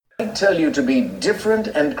tell you to be different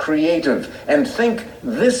and creative and think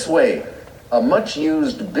this way. A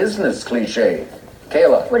much-used business cliche.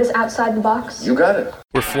 Kayla. What is outside the box? You got it.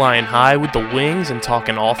 We're flying high with the wings and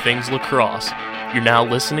talking all things lacrosse. You're now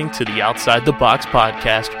listening to the Outside the Box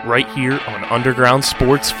podcast right here on Underground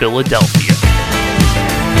Sports Philadelphia.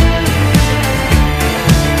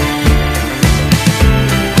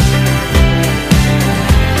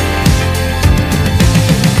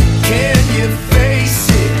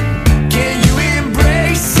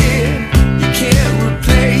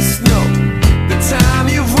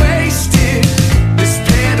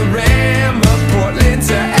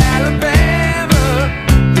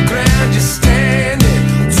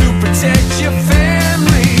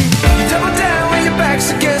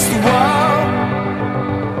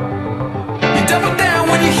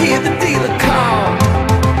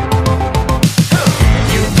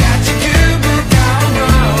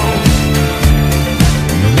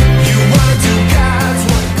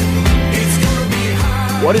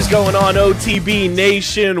 What is going on, OTB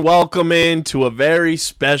Nation? Welcome into a very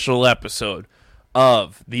special episode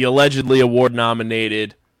of the allegedly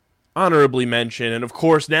award-nominated, honorably mentioned, and of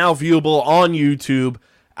course now viewable on YouTube,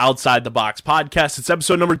 Outside the Box podcast. It's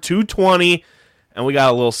episode number 220, and we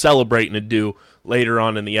got a little celebrating to do later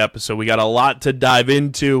on in the episode. We got a lot to dive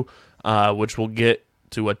into, which we'll get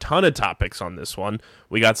to a ton of topics on this one.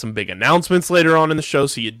 We got some big announcements later on in the show,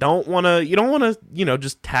 so you don't want to,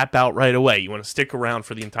 just tap out right away. You want to stick around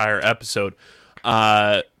for the entire episode.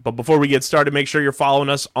 But before we get started, make sure you're following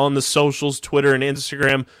us on the socials, Twitter and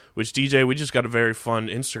Instagram, which, DJ, we just got a very fun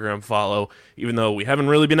Instagram follow, even though we haven't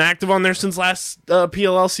really been active on there since last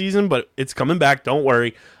PLL season, but it's coming back, don't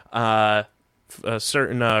worry. A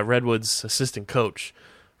certain Redwoods assistant coach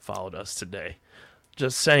followed us today.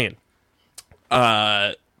 Just saying.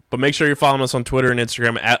 But make sure you're following us on Twitter and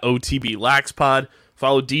Instagram at OTBLaxPod.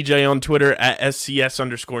 Follow DJ on Twitter at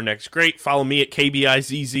SCS_NextGreat. Follow me at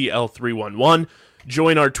KBIZZL311.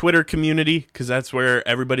 Join our Twitter community, because that's where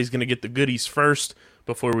everybody's going to get the goodies first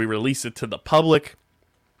before we release it to the public.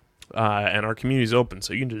 And our community's open,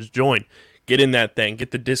 so you can just join. Get in that thing.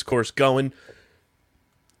 Get the discourse going.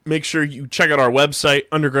 Make sure you check out our website,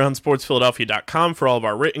 undergroundsportsphiladelphia.com, for all of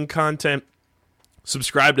our written content.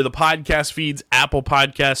 Subscribe to the podcast feeds, Apple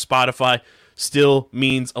Podcasts, Spotify. Still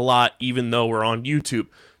means a lot, even though we're on YouTube.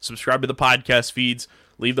 Subscribe to the podcast feeds.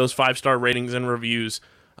 Leave those 5-star ratings and reviews.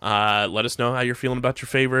 Let us know how you're feeling about your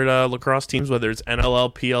favorite lacrosse teams, whether it's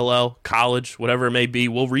NLL, PLL, college, whatever it may be.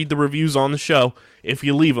 We'll read the reviews on the show if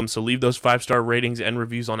you leave them. So leave those 5-star ratings and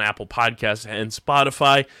reviews on Apple Podcasts and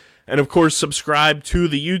Spotify. And, of course, subscribe to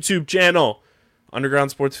the YouTube channel.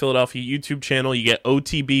 Underground Sports Philadelphia YouTube channel. You get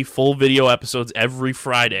OTB full video episodes every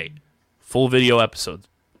Friday. Full video episodes.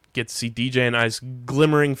 Get to see DJ and I's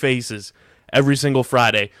glimmering faces every single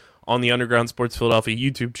Friday on the Underground Sports Philadelphia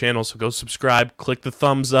YouTube channel. So go subscribe, click the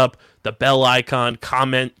thumbs up, the bell icon,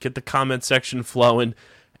 comment, get the comment section flowing,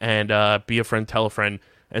 and be a friend, tell a friend,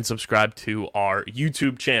 and subscribe to our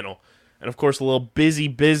YouTube channel. And, of course, a little busy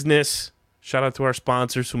business. Shout out to our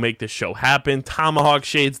sponsors who make this show happen. Tomahawk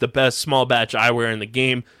Shades, the best small batch eyewear in the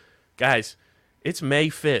game. Guys, it's May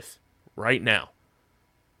 5th right now.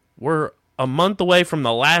 We're a month away from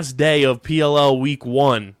the last day of PLL Week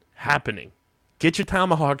 1 happening. Get your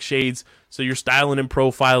Tomahawk Shades so you're styling and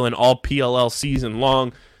profiling all PLL season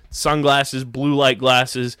long. Sunglasses, blue light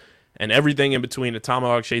glasses, and everything in between at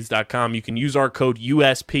TomahawkShades.com. You can use our code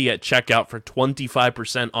USP at checkout for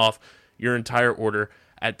 25% off your entire order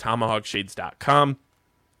at TomahawkShades.com.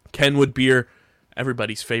 Kenwood Beer,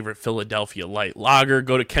 everybody's favorite Philadelphia light lager.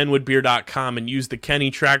 Go to KenwoodBeer.com and use the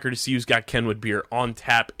Kenny tracker to see who's got Kenwood Beer on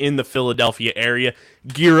tap in the Philadelphia area.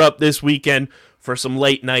 Gear up this weekend for some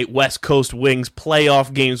late night West Coast Wings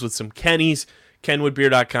playoff games with some Kennys.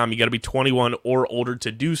 KenwoodBeer.com. You got to be 21 or older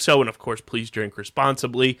to do so. And, of course, please drink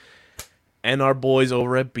responsibly. And our boys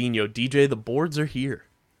over at Bino. DJ, the boards are here.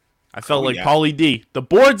 I felt like Paulie D. The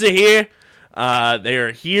boards are here. They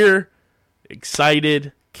are here,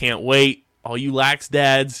 excited, can't wait. All you Lax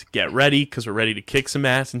dads, get ready, because we're ready to kick some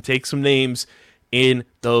ass and take some names in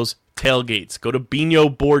those tailgates. Go to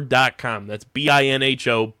BinoBoard.com. That's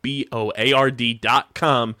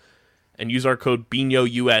BINHOBOARD.com and use our code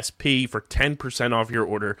BINOUSP for 10% off your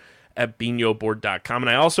order at BinoBoard.com. And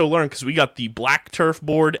I also learned, because we got the black turf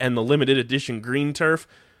board and the limited edition green turf,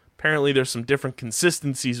 apparently there's some different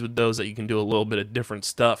consistencies with those that you can do a little bit of different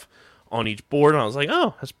stuff on each board, and I was like,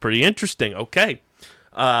 oh, that's pretty interesting. Okay.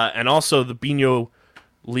 And also, the Bino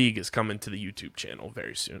League is coming to the YouTube channel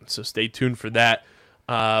very soon, so stay tuned for that.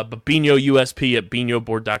 But Bino USP at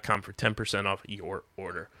BinoBoard.com for 10% off your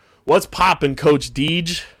order. What's poppin', Coach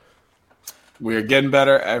Deej? We are getting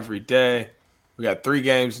better every day. We got 3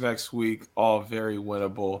 games next week, all very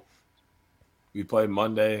winnable. We play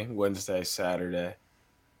Monday, Wednesday, Saturday.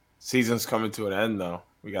 Season's coming to an end, though.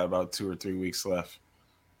 We got about 2 or 3 weeks left.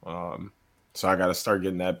 So I got to start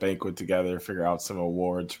getting that banquet together, figure out some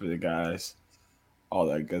awards for the guys, all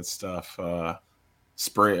that good stuff.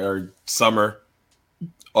 Spring or summer,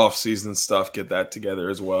 off-season stuff, get that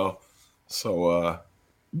together as well. So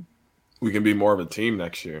we can be more of a team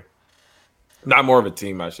next year. Not more of a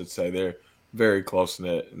team, I should say. They're very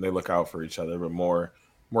close-knit, and they look out for each other, but more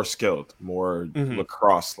skilled, more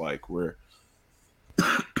lacrosse-like. We're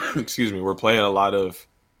we're playing a lot of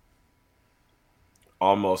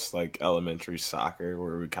almost like elementary soccer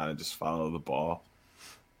where we kind of just follow the ball.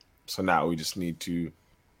 So now we just need to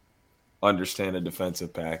understand a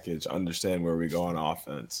defensive package, understand where we go on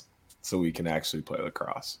offense so we can actually play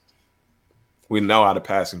lacrosse. We know how to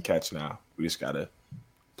pass and catch now. We just got to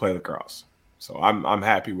play lacrosse. So I'm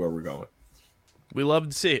happy where we're going. We love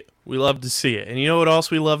to see it. We love to see it. And you know what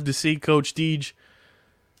else we love to see, Coach Deej?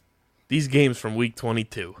 These games from Week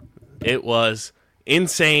 22. It was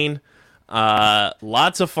insane.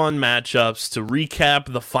 Lots of fun matchups. To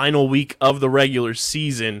recap the final week of the regular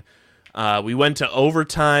season, we went to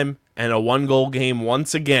overtime and a 1-goal game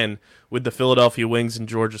once again with the Philadelphia Wings and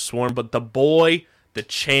Georgia Swarm. But the boy, the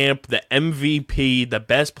champ, the MVP, the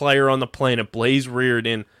best player on the planet, Blaze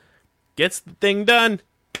Reardon, gets the thing done.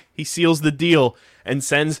 He seals the deal and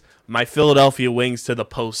sends my Philadelphia Wings to the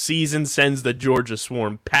postseason, sends the Georgia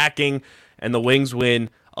Swarm packing, and the Wings win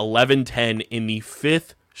 11-10 in the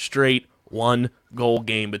 5th straight 1-goal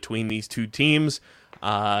game between these two teams.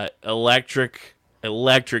 Electric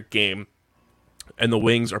game. And the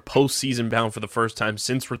Wings are postseason bound for the first time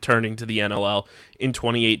since returning to the NLL in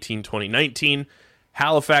 2018-2019.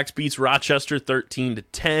 Halifax beats Rochester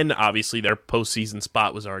 13-10. Obviously, their postseason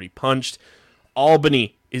spot was already punched.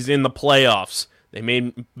 Albany is in the playoffs. They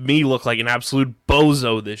made me look like an absolute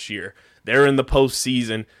bozo this year. They're in the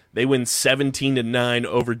postseason. They win 17-9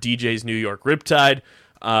 over DJ's New York Riptide.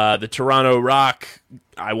 The Toronto Rock,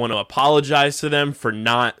 I want to apologize to them for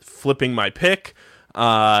not flipping my pick.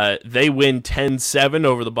 They win 10-7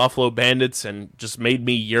 over the Buffalo Bandits and just made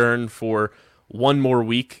me yearn for one more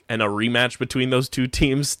week and a rematch between those two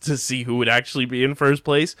teams to see who would actually be in first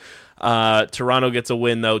place. Toronto gets a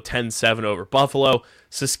win, though, 10-7 over Buffalo.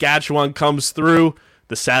 Saskatchewan comes through.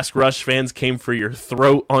 The Sask Rush fans came for your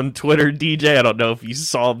throat on Twitter, DJ. I don't know if you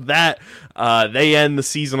saw that. They end the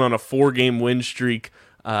season on a 4-game win streak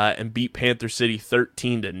and beat Panther City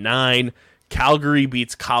 13-9. Calgary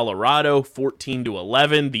beats Colorado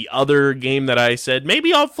 14-11. The other game that I said,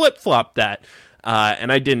 maybe I'll flip-flop that.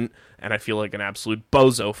 And I didn't. And I feel like an absolute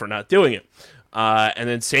bozo for not doing it. And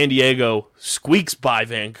then San Diego squeaks by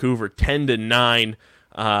Vancouver 10-9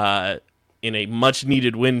 in a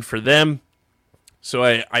much-needed win for them. So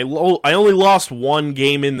I only lost one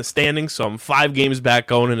game in the standings, so I'm 5 games back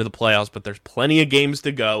going into the playoffs, but there's plenty of games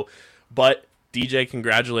to go. But, DJ,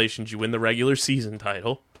 congratulations. You win the regular season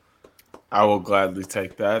title. I will gladly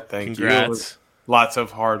take that. Thank you. Congrats. It was lots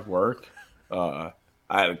of hard work. I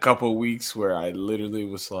had a couple of weeks where I literally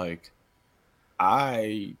was like,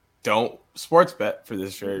 I don't sports bet for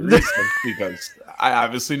this very reason because I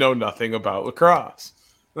obviously know nothing about lacrosse.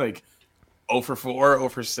 Like 0 for 4, 0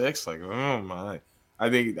 for 6. Like, oh my. I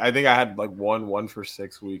think I had like 1 for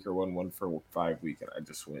 6 week or 1 for 5 week, and I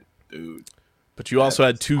just went, dude. But you also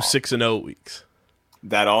had 2 6-0 weeks.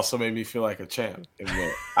 That also made me feel like a champ.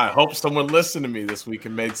 And I hope someone listened to me this week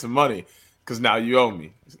and made some money. Because now you owe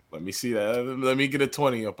me. Let me see that. Let me get a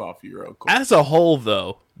 20 up off you real quick. As a whole,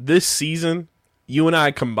 though, this season, you and I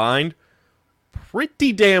combined,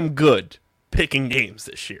 pretty damn good picking games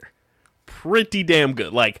this year. Pretty damn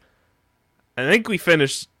good. Like, I think we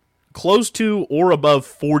finished close to or above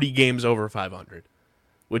 40 games over 500,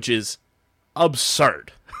 which is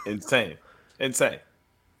absurd. Insane.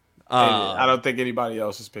 I don't think anybody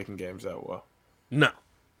else is picking games that well. No,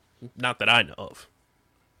 not that I know of.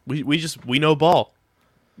 We know ball.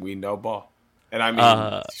 We know ball. And I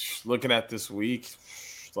mean, looking at this week,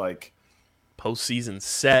 like postseason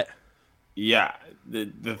set. Yeah,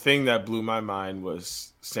 the thing that blew my mind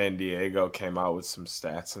was San Diego came out with some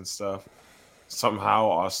stats and stuff. Somehow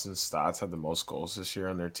Austin Stotts had the most goals this year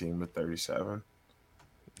on their team with 37.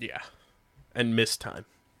 Yeah, and missed time.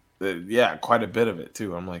 Yeah, quite a bit of it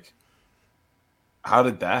too. I'm like, how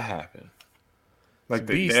did that happen? Like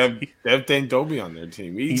they have Dane Dobie on their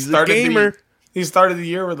team. He's a gamer. He started the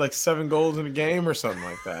year with like 7 goals in a game or something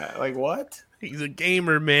like that. Like what? He's a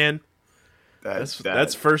gamer, man.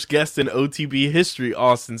 That's first guest in OTB history,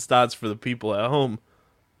 Austin Stotts, for the people at home.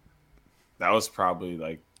 That was probably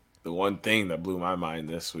like the one thing that blew my mind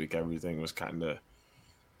this week. Everything was kind of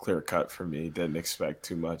clear cut for me. Didn't expect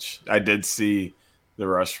too much. I did see the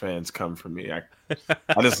Rush fans come for me. I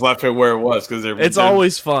just left it where it was because it's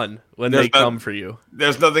always fun when they come for you.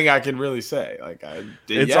 There's nothing I can really say.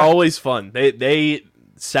 It's always fun. They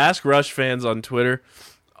Sask Rush fans on Twitter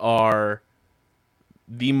are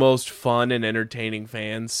the most fun and entertaining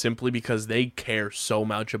fans simply because they care so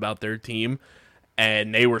much about their team,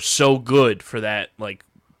 and they were so good for that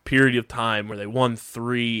period of time where they won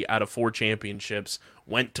 3 out of 4 championships,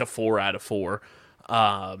 went to 4 out of 4,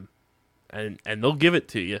 and they'll give it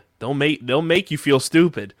to you. They'll make you feel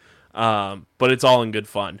stupid, but it's all in good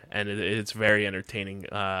fun, and it's very entertaining.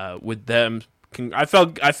 With them, I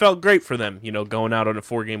felt great for them. Going out on a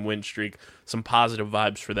 4-game win streak, some positive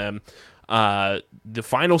vibes for them. The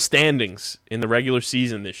final standings in the regular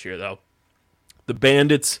season this year, though, the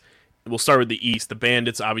Bandits. We'll start with the East. The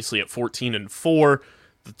Bandits obviously at 14-4.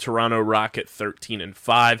 The Toronto Rocket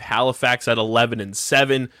 13-5. Halifax at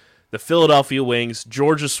 11-7. The Philadelphia Wings,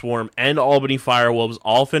 Georgia Swarm, and Albany Firewolves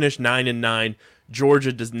all finished 9-9.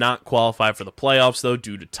 Georgia does not qualify for the playoffs though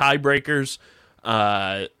due to tiebreakers.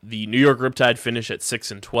 The New York Riptide finish at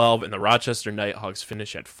 6-12, and the Rochester Nighthawks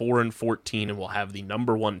finish at 4-14, and will have the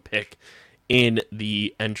number 1 pick in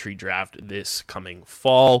the entry draft this coming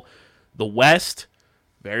fall. The West,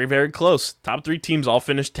 very, very close. Top 3 teams all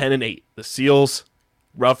finished 10-8. The Seals,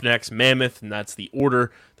 Roughnecks, Mammoth, and that's the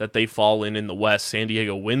order that they fall in the West. San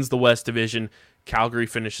Diego wins the West Division. Calgary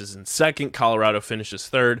finishes in 2nd. Colorado finishes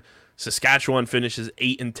 3rd. Saskatchewan finishes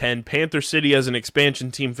 8-10. Panther City as an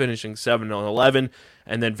expansion team finishing 7-11.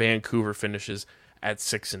 And then Vancouver finishes at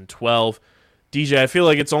 6-12. DJ, I feel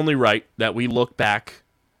like it's only right that we look back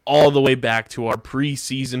all the way back to our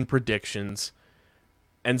preseason predictions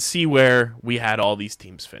and see where we had all these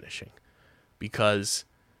teams finishing. Because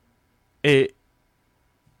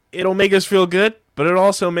it'll make us feel good, but it'll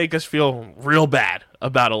also make us feel real bad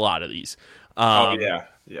about a lot of these. Yeah.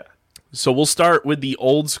 So we'll start with the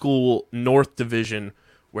old school North Division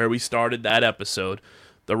where we started that episode.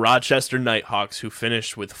 The Rochester Nighthawks, who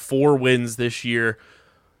finished with 4 wins this year.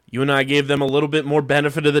 You and I gave them a little bit more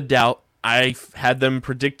benefit of the doubt. I had them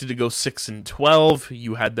predicted to go 6-12.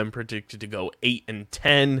 You had them predicted to go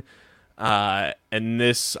 8-10. And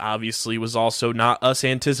this obviously was also not us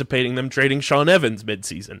anticipating them trading Sean Evans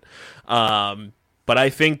midseason. But I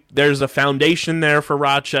think there's a foundation there for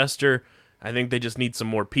Rochester. I think they just need some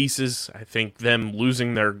more pieces. I think them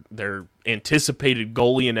losing their anticipated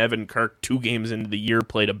goalie in Evan Kirk 2 games into the year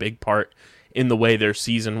played a big part in the way their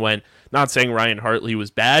season went. Not saying Ryan Hartley was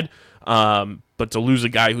bad, but to lose a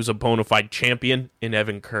guy who's a bona fide champion in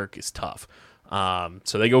Evan Kirk is tough.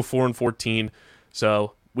 So they go 4-14.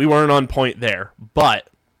 So we weren't on point there, but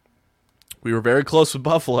we were very close with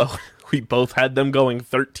Buffalo. We both had them going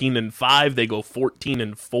 13-5. They go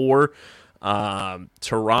 14-4.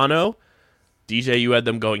 Toronto, DJ, you had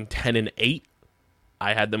them going 10-8.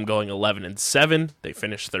 I had them going 11-7. They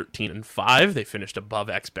finished 13-5. They finished above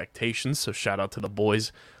expectations, so shout out to the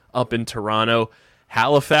boys up in Toronto.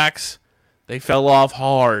 Halifax, they fell off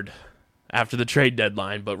hard after the trade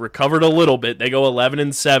deadline, but recovered a little bit. They go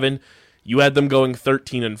 11-7. You had them going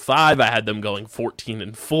 13-5. I had them going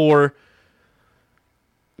 14-4.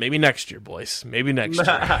 Maybe next year, boys. Maybe next year.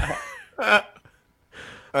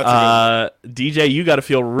 DJ, you got to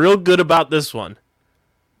feel real good about this one.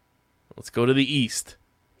 Let's go to the East.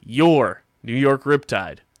 Your New York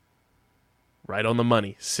Riptide, right on the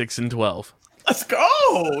money, 6-12. Let's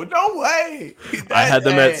go! No way! I had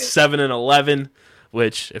them at 7-11,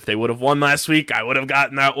 which if they would have won last week, I would have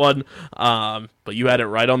gotten that one. But you had it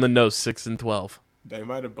right on the nose, 6-12. They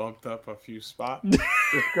might have bumped up a few spots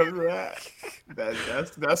because of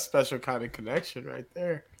that. That's special kind of connection right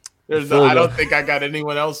there. I don't think I got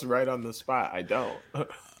anyone else right on the spot. I don't.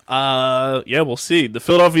 Yeah, we'll see. The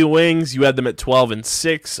Philadelphia Wings, you had them at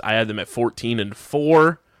 12-6. I had them at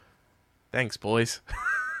 14-4. Thanks, boys.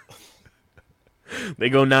 They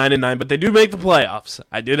go 9-9, but they do make the playoffs.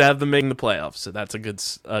 I did have them making the playoffs, so that's a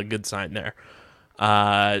good sign there.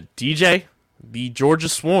 DJ, the Georgia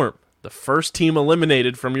Swarm, the first team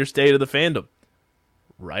eliminated from your State of the Fandom,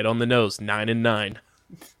 right on the nose, 9-9.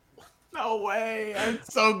 No way! I'm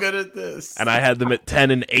so good at this. And I had them at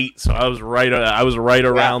 10-8, so I was right.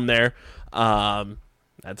 Around there.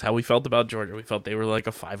 That's how we felt about Georgia. We felt they were like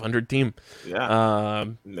a 500 team. Yeah.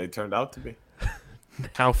 And they turned out to be.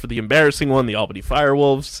 Now for the embarrassing one, the Albany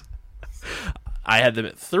Firewolves. I had them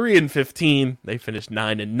at 3-15. They finished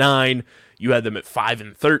 9-9. You had them at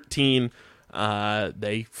 5-13.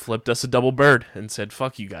 They flipped us a double bird and said,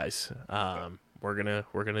 "Fuck you guys. We're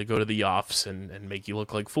gonna go to the offs and make you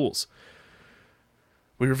look like fools."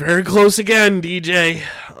 We were very close again, DJ.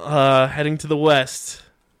 Heading to the West,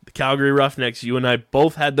 the Calgary Roughnecks. You and I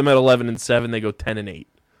both had them at 11-7. They go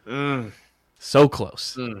 10-8. So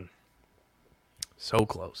close. So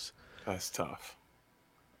close. That's tough.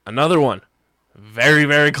 Another one. Very,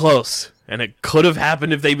 very close. And it could have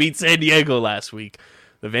happened if they beat San Diego last week.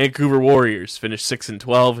 The Vancouver Warriors finished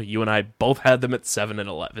 6-12. You and I both had them at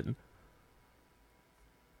 7-11.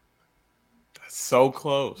 That's so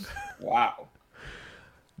close. Wow.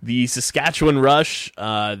 The Saskatchewan Rush,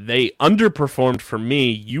 they underperformed for me.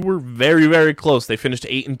 You were very, very close. They finished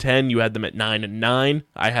 8-10. You had them at 9-9.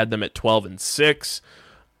 I had them at 12-6.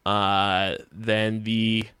 Then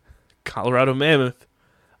the Colorado Mammoth,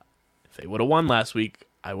 if they would have won last week,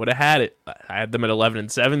 I would have had it. I had them at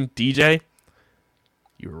 11-7. DJ,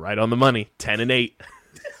 you were right on the money. 10-8.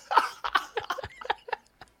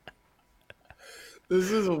 This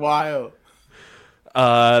is wild.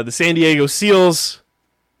 The San Diego Seals,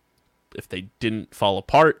 if they didn't fall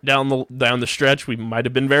apart down the stretch, we might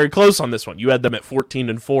have been very close on this one. You had them at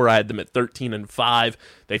 14-4. I had them at 13-5.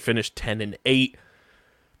 They finished 10-8.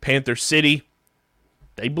 Panther City,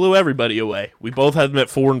 they blew everybody away. We both had them at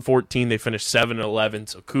 4-14. They finished 7-11.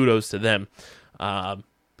 So kudos to them. But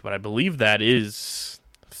I believe that is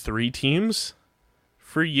 3 teams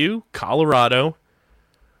for you: Colorado,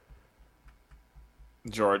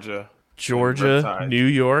 Georgia, New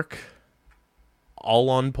York, all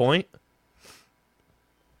on point.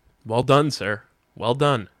 Well done, sir. Well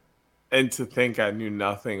done. And to think I knew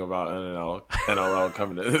nothing about NLL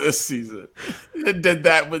coming into this season. It did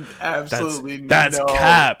that with absolutely that's no...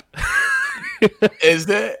 cap. Is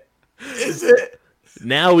it? Is it?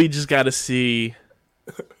 Now we just got to see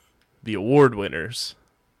the award winners.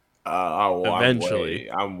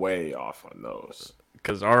 Eventually. I'm way off on those.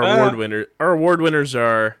 Because our award winners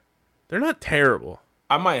are, they're not terrible.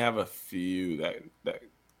 I might have a few that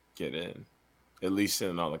get in. At least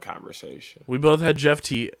in on the conversation. We both had Jeff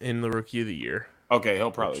T in the Rookie of the Year. Okay, he'll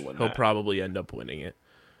probably win. He'll probably end up winning it.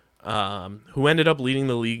 Who ended up leading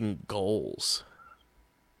the league in goals?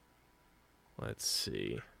 Let's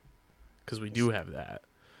see. Because we do have that.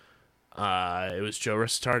 It was Joe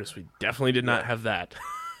Restardis. We definitely did not have that.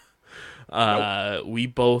 Nope. We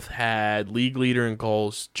both had league leader in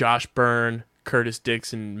goals, Josh Byrne, Curtis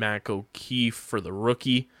Dixon, Mac O'Keefe for the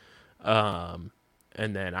rookie.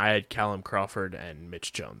 And then I had Callum Crawford and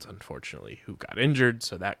Mitch Jones, unfortunately, who got injured.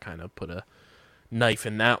 So that kind of put a knife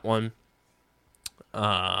in that one.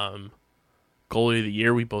 Goalie of the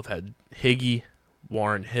year, we both had Higgy,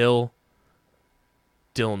 Warren Hill,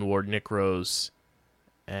 Dylan Ward, Nick Rose,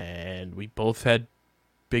 and we both had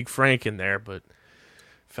Big Frank in there, but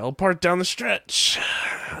fell apart down the stretch,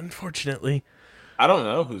 unfortunately. I don't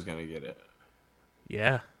know who's going to get it.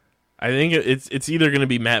 Yeah. I think it's either going to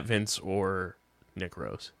be Matt Vince or Nick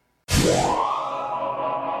Rose. The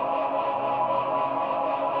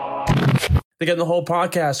Get in the Hole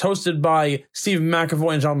podcast, hosted by Steve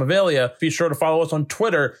McAvoy and John Mavalia. Be sure to follow us on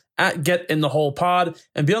Twitter at Get in the Hole Pod,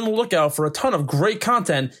 and be on the lookout for a ton of great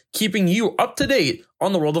content keeping you up to date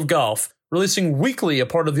on the world of golf. Releasing weekly, a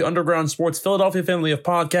part of the Underground Sports Philadelphia family of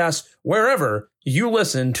podcasts, wherever you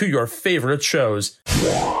listen to your favorite shows.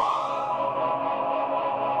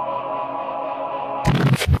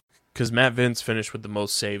 Because Matt Vince finished with the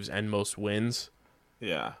most saves and most wins.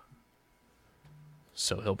 Yeah.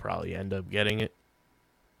 So he'll probably end up getting it.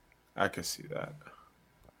 I could see that.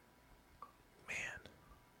 Man.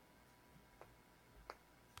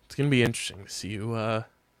 It's going to be interesting to see who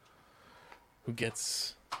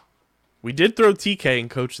gets... We did throw TK in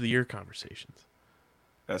Coach of the Year conversations.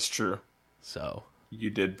 That's true. So. You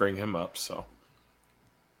did bring him up, so.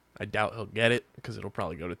 I doubt he'll get it, because it'll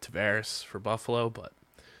probably go to Tavares for Buffalo, but...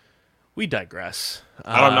 We digress.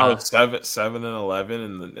 I don't know.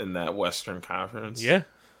 7-11 in that Western Conference. Yeah,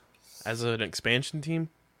 as an expansion team.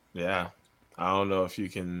 Yeah, I don't know if you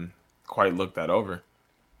can quite look that over.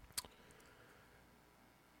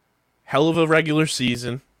 Hell of a regular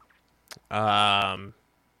season. It's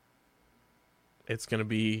going to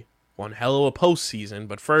be one hell of a postseason.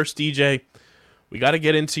 But first, DJ, we got to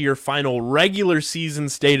get into your final regular season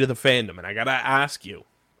state of the fandom, and I got to ask you.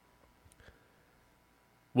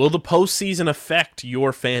 Will the postseason affect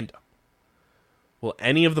your fandom? Will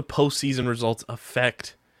any of the postseason results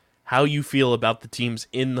affect how you feel about the teams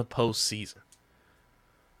in the postseason?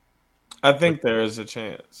 I think there is a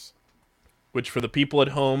chance. Which, for the people at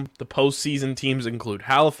home, the postseason teams include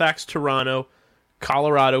Halifax, Toronto,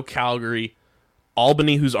 Colorado, Calgary,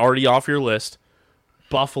 Albany, who's already off your list,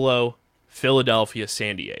 Buffalo, Philadelphia,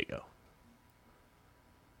 San Diego.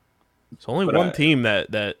 So only one team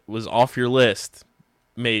that was off your list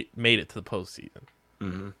made it to the postseason.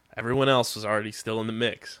 Everyone else was already still in the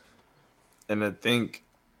mix. And I think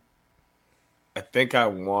I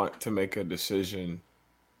want to make a decision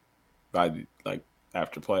by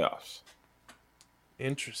after playoffs.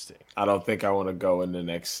 Interesting. I don't think I want to go in the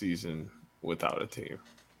next season without a team.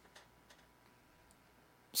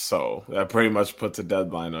 So that pretty much puts a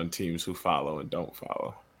deadline on teams who follow and don't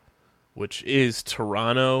follow. Which is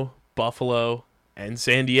Toronto, Buffalo, and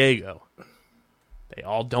San Diego. They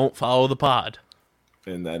all don't follow the pod.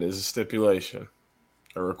 And that is a stipulation,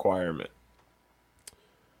 a requirement.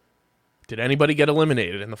 Did anybody get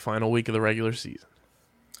eliminated in the final week of the regular season?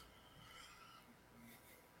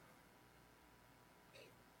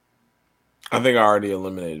 I think I already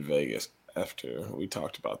eliminated Vegas after we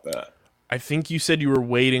talked about that. I think you said you were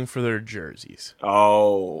waiting for their jerseys.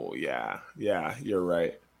 Oh, yeah. Yeah, you're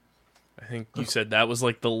right. I think you said that was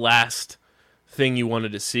like the last thing you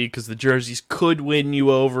wanted to see because the jerseys could win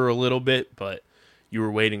you over a little bit, but you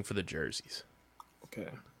were waiting for the jerseys. Okay.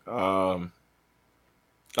 Other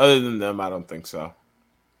than them, I don't think so.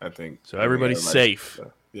 I think so. Everybody's safe.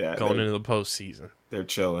 Yeah, going into the postseason. They're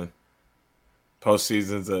chilling.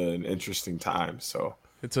 Postseason's an interesting time, so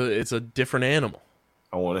it's a different animal.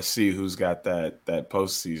 I want to see who's got that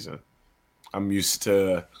postseason. I'm used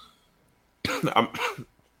to.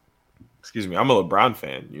 Excuse me. I'm a LeBron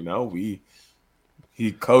fan. You know, he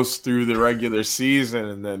coasts through the regular season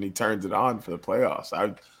and then he turns it on for the playoffs.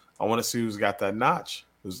 I want to see who's got that notch.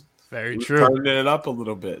 Who's true. Turning it up a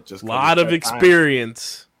little bit. Just a lot of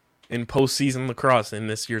experience in postseason lacrosse in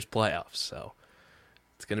this year's playoffs. So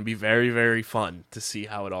it's going to be very, very fun to see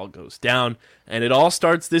how it all goes down. And it all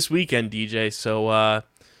starts this weekend, DJ. So I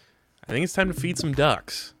think it's time to feed some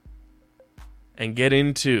ducks and get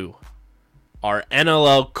into our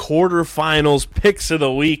NLL quarterfinals picks of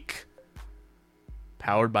the week,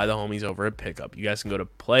 powered by the homies over at Pickup. You guys can go to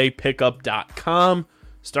playpickup.com,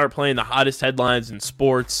 start playing the hottest headlines in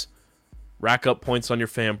sports, rack up points on your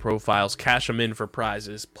fan profiles, cash them in for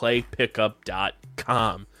prizes.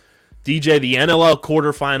 Playpickup.com. DJ, the NLL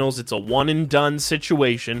quarterfinals, it's a one-and-done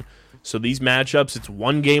situation. So these matchups, it's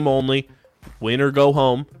one game only, win or go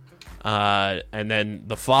home. And then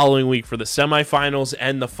the following week for the semifinals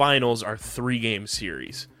and the finals are 3-game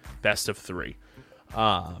series, best of 3,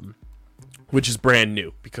 which is brand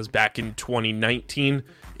new because back in 2019,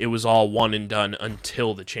 it was all one and done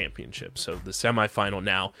until the championship. So the semifinal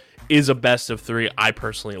now is a best of 3. I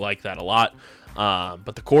personally like that a lot.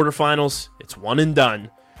 But the quarterfinals, it's one and done.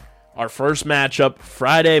 Our first matchup,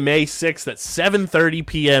 Friday, May 6th at 7:30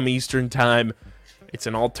 p.m. Eastern Time. It's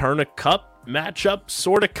an Alterna Cup matchup,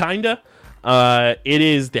 sort of, kind of. It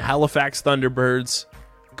is the Halifax Thunderbirds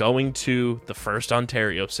going to the First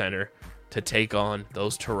Ontario Centre to take on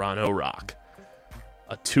those Toronto Rock.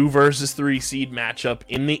 A 2 versus 3 seed matchup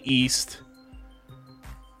in the East.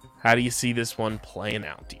 How do you see this one playing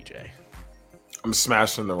out, DJ? I'm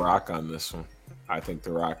smashing the Rock on this one. I think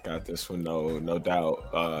the Rock got this one, no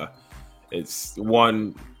doubt. It's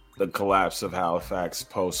one, the collapse of Halifax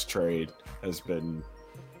post-trade has been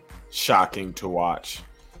shocking to watch.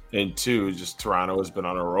 And 2, just Toronto has been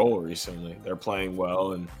on a roll recently. They're playing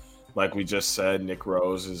well, and like we just said, Nick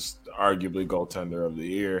Rose is arguably goaltender of the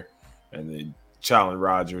year, and then Challen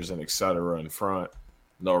Rogers and etc. in front.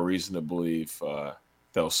 No reason to believe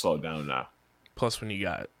they'll slow down now. Plus, when you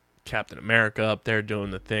got Captain America up there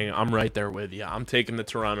doing the thing, I'm right there with you. I'm taking the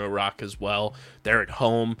Toronto Rock as well. They're at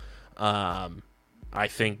home. I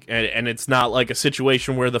think, and it's not like a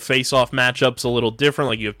situation where the face-off matchup's a little different.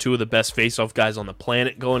 Like, you have 2 of the best face-off guys on the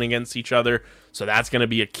planet going against each other, so that's going to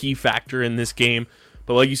be a key factor in this game.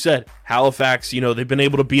 But like you said, Halifax, they've been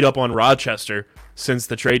able to beat up on Rochester since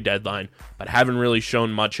the trade deadline, but haven't really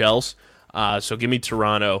shown much else. So give me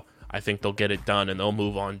Toronto. I think they'll get it done, and they'll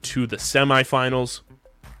move on to the semifinals.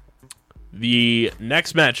 The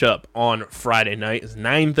next matchup on Friday night is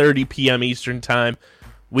 9:30 p.m. Eastern Time.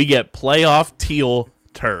 We get playoff teal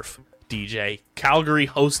turf, DJ. Calgary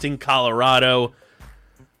hosting Colorado.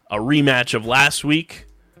 A rematch of last week.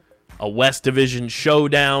 A West Division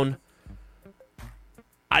showdown.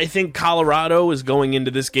 I think Colorado is going into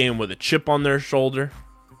this game with a chip on their shoulder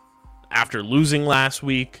after losing last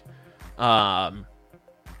week. Calgary,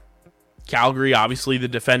 obviously the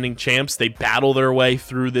defending champs. They battle their way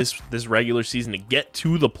through this regular season to get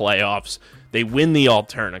to the playoffs. They win the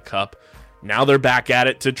Alterna Cup. Now they're back at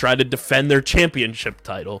it to try to defend their championship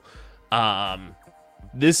title.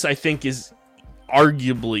 This, I think, is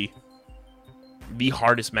arguably the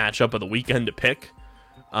hardest matchup of the weekend to pick.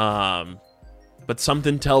 But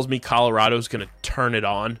something tells me Colorado's going to turn it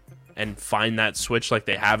on and find that switch like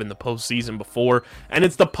they have in the postseason before. And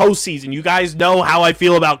it's the postseason. You guys know how I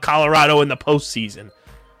feel about Colorado in the postseason.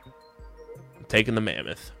 I'm taking the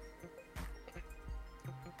Mammoth.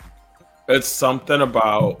 It's something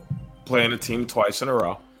about playing a team twice in a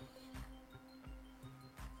row.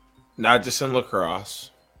 Not just in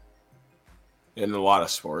lacrosse, in a lot of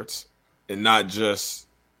sports. And not just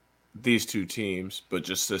these two teams, but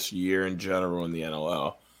just this year in general in the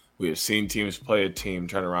NLL. We have seen teams play a team,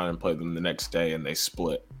 turn around and play them the next day, and they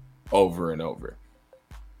split over and over.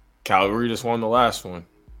 Calgary just won the last one.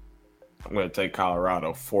 I'm going to take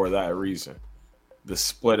Colorado for that reason. The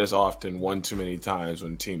split is often one too many times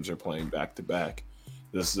when teams are playing back-to-back.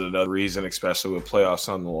 This is another reason, especially with playoffs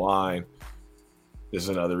on the line. This is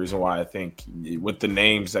another reason why I think with the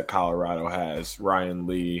names that Colorado has, Ryan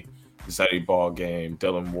Lee, Zeddy Ballgame,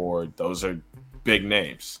 Dylan Ward, those are big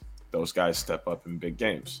names. Those guys step up in big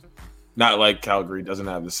games. Not like Calgary doesn't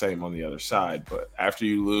have the same on the other side, but after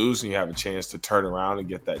you lose and you have a chance to turn around and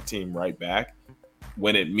get that team right back,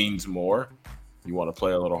 when it means more, you want to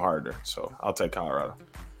play a little harder. So I'll take Colorado.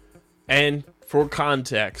 And for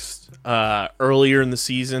context, earlier in the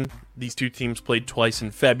season, these two teams played twice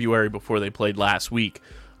in February before they played last week.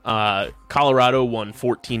 Colorado won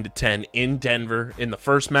 14-10 in Denver in the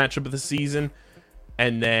first matchup of the season.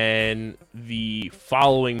 And then the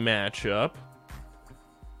following matchup,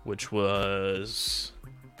 which was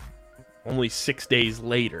only 6 days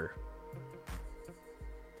later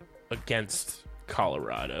against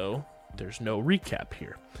Colorado. There's no recap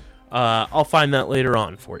here. I'll find that later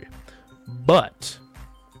on for you. But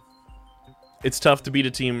it's tough to beat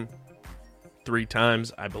a team 3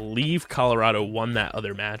 times. I believe Colorado won that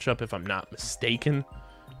other matchup, if I'm not mistaken.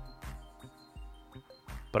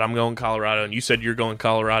 But I'm going Colorado, and you said you're going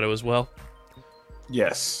Colorado as well?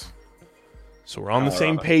 Yes. So we're on the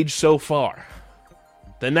same page so far.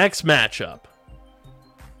 The next matchup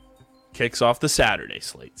kicks off the Saturday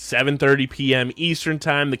slate. 7:30 p.m. Eastern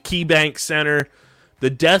Time, the KeyBank Center. The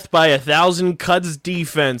Death by 1,000 Cuts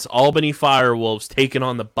defense, Albany Firewolves, taking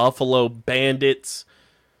on the Buffalo Bandits.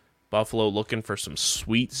 Buffalo looking for some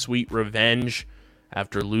sweet, sweet revenge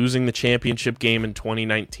after losing the championship game in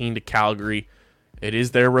 2019 to Calgary. It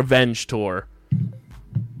is their revenge tour.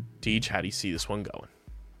 Deej, how do you see this one going?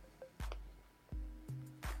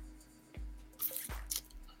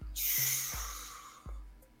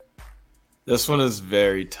 This one is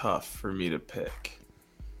very tough for me to pick.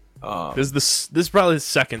 This is probably the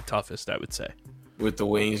second toughest, I would say. With the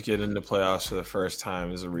Wings getting into playoffs for the first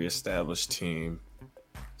time as a reestablished team,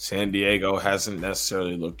 San Diego hasn't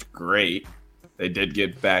necessarily looked great. They did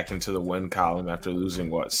get back into the win column after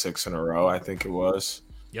losing, 6 in a row, I think it was.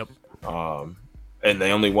 Yep. And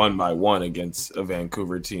they only won by 1 against a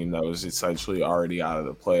Vancouver team that was essentially already out of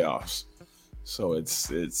the playoffs. So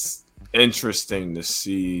it's interesting to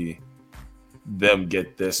see them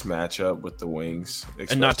get this matchup with the Wings.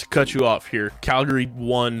 And not to cut you off here, Calgary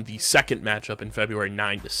won the second matchup in February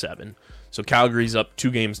 9-7. So Calgary's up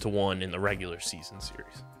 2-1 in the regular season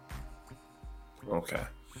series. Okay.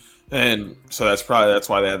 And so that's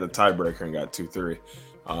why they had the tiebreaker and got 2-3.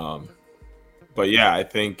 But yeah, I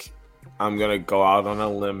think I'm going to go out on a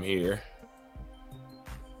limb here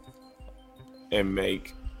and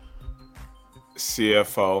make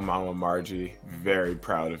CFO Mama Margie very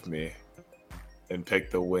proud of me and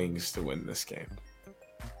pick the Wings to win this game.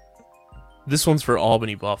 This one's for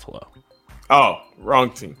Albany Buffalo. Oh,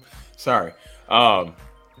 wrong team. Sorry. Well,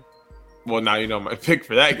 now you know my pick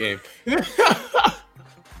for that game.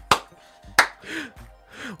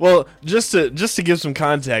 Well, just to give some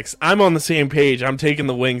context, I'm on the same page. I'm taking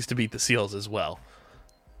the Wings to beat the Seals as well.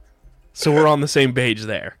 So we're on the same page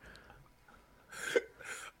there.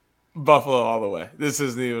 Buffalo all the way. This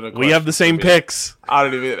isn't even a question. We have the same picks. I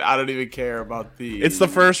don't even care about the. It's the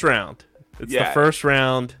first round. The first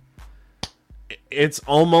round. It's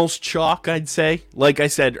almost chalk, I'd say. Like I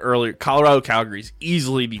said earlier, Colorado-Calgary's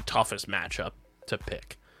easily the toughest matchup to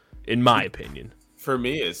pick, in my opinion. For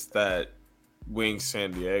me, it's that Wings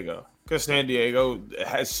San Diego. Because San Diego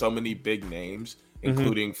has so many big names,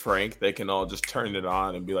 including Frank. They can all just turn it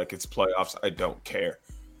on and be like, it's playoffs. I don't care.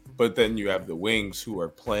 But then you have the Wings who are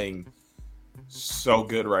playing so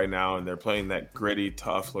good right now, and they're playing that gritty,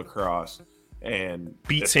 tough lacrosse. And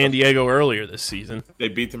beat San Diego earlier this season. They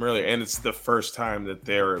beat them earlier, and it's the first time that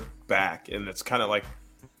they're back. And it's kind of like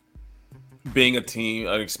being a team,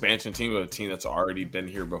 an expansion team of a team that's already been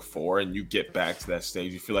here before, and you get back to that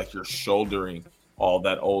stage. You feel like you're shouldering all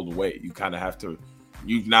that old weight. You kind of have to –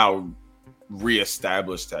 you've now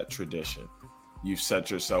reestablished that tradition. You've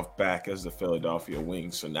set yourself back as the Philadelphia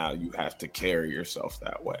Wings, so now you have to carry yourself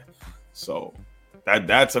that way. So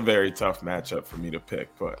That's a very tough matchup for me to pick,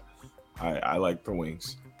 but I like the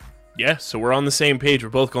Wings. Yeah, so we're on the same page. We're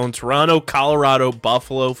both going Toronto, Colorado,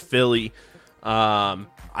 Buffalo, Philly.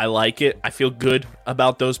 I like it. I feel good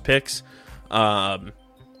about those picks.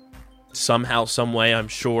 Somehow, some way, I'm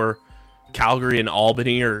sure Calgary and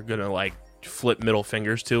Albany are going to like flip middle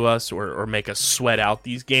fingers to us or make us sweat out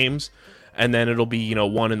these games. And then it'll be,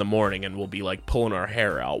 1 a.m, and we'll be like pulling our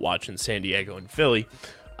hair out watching San Diego and Philly.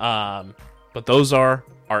 But those are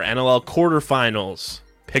our NLL quarterfinals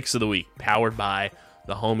picks of the week, powered by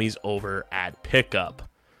the homies over at Pickup.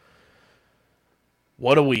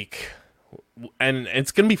 What a week. And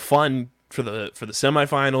it's going to be fun for the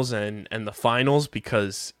semifinals and the finals,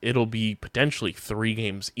 because it'll be potentially 3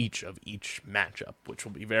 games each of each matchup, which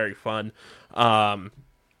will be very fun.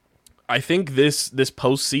 I think this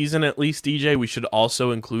postseason, at least, DJ, we should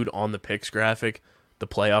also include on the picks graphic the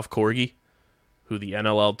playoff Corgi, who the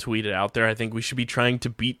NLL tweeted out there. I think we should be trying to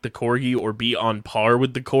beat the Corgi or be on par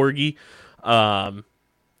with the Corgi.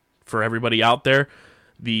 For everybody out there,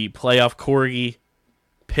 the playoff Corgi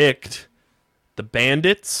picked the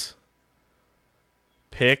Bandits,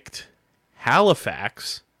 picked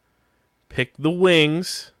Halifax, picked the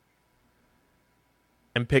Wings,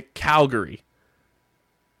 and picked Calgary.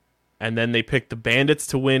 And then they picked the Bandits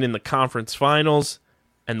to win in the conference finals,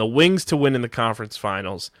 and the Wings to win in the conference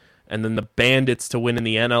finals, and then the Bandits to win in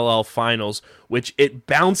the NLL finals, which it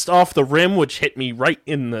bounced off the rim, which hit me right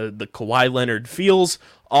in the Kawhi Leonard feels,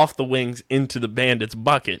 off the Wings into the Bandits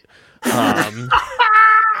bucket.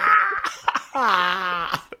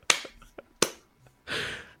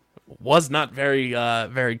 Was not very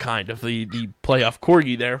very kind of the playoff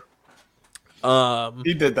Corgi there.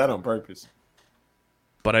 He did that on purpose.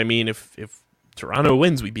 But I mean, if Toronto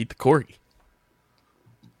wins, we beat the Corgi.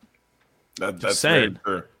 That's very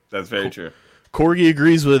true. That's very true. Corgi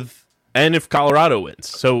agrees with, and if Colorado wins.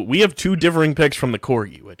 So we have 2 differing picks from the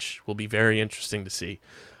Corgi, which will be very interesting to see.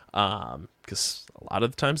 Because a lot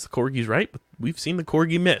of the times the Corgi's right, but we've seen the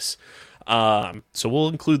Corgi miss. So we'll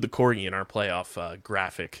include the Corgi in our playoff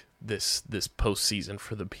graphic this postseason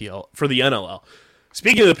for the NLL.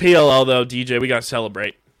 Speaking of the PLL, though, DJ, we got to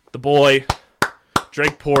celebrate. The boy,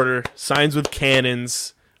 Drake Porter, signs with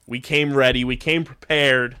Cannons. We came ready. We came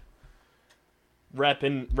prepared.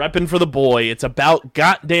 Repping for the boy. It's about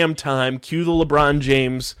goddamn time. Cue the LeBron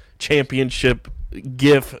James championship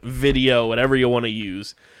GIF video, whatever you want to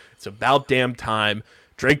use. It's about damn time.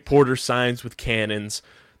 Drake Porter signs with Cannons.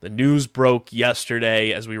 The news broke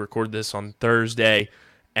yesterday as we record this on Thursday,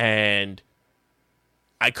 and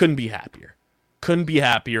I couldn't be happier. Couldn't be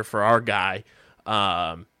happier for our guy.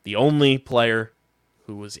 The only player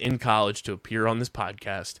who was in college to appear on this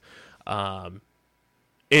podcast.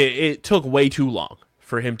 It took way too long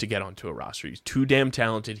for him to get onto a roster. He's too damn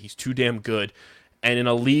talented. He's too damn good. And in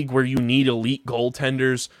a league where you need elite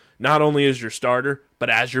goaltenders, not only as your starter, but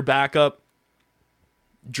as your backup,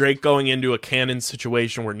 Drake going into a Cannon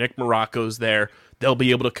situation where Nick Morocco's there, they'll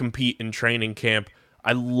be able to compete in training camp.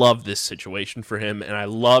 I love this situation for him, and I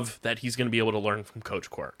love that he's going to be able to learn from Coach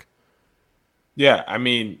Quirk. Yeah, I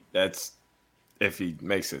mean, that's if he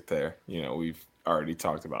makes it there. We've already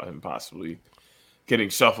talked about him possibly getting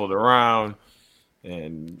shuffled around,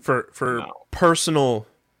 and for personal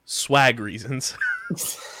swag reasons.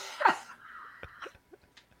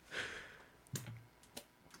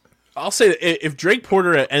 I'll say that if Drake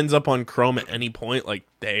Porter ends up on Chrome at any point, like,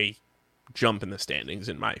 they jump in the standings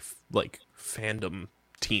in my fandom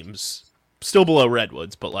teams, still below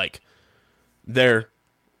Redwoods, but they're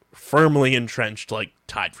firmly entrenched,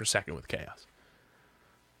 tied for second with Chaos.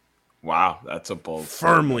 Wow, that's a bold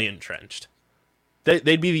firmly entrenched.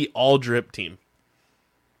 They'd be the all drip team.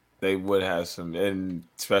 They would have some, and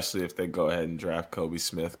especially if they go ahead and draft Kobe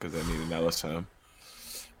Smith because they need an LSM.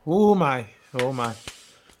 Oh my.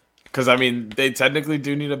 Because, I mean, they technically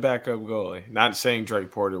do need a backup goalie. Not saying Drake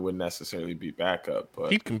Porter would necessarily be backup,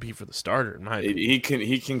 but he'd compete for the starter, in my opinion.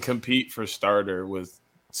 He can compete for starter with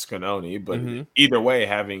Scanoni, but either way,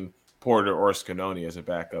 having Porter or Scanoni as a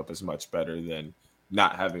backup is much better than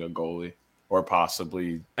not having a goalie or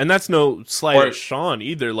possibly. And that's no slight at Sean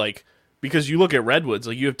either, because you look at Redwoods,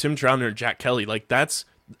 you have Tim Trauner and Jack Kelly, that's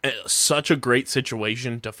such a great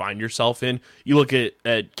situation to find yourself in. You look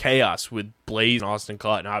at Chaos with Blaze and Austin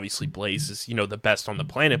Cott, and obviously Blaze is the best on the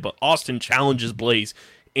planet, but Austin challenges Blaze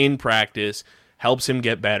in practice, helps him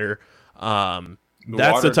get better.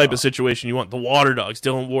 That's the type of situation you want. The Water Dogs,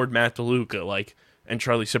 Dylan Ward, Matt DeLuca, and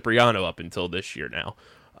Charlie Cipriano up until this year now.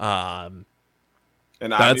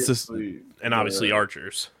 And obviously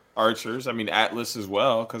Archers. I mean, Atlas as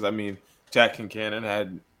well, because Jack Kincannon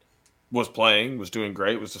had was playing, was doing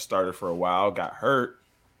great, was the starter for a while, got hurt,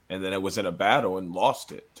 and then it was in a battle and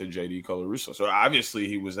lost it to JD Colarusso. So obviously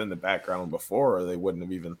he was in the background before, or they wouldn't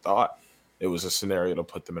have even thought it was a scenario to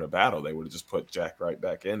put them in a battle. They would have just put Jack right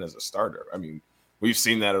back in as a starter. I mean, we've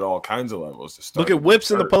seen that at all kinds of levels. Look at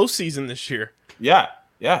Whips in the postseason this year. Yeah.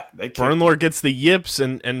 Bernlor gets the yips,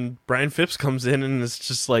 and Brian Phipps comes in, and it's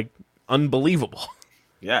just like unbelievable.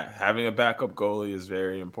 Yeah, having a backup goalie is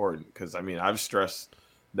very important because, I mean, I've stressed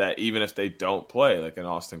that even if they don't play, like an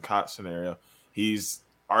Austin Cott scenario, he's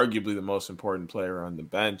arguably the most important player on the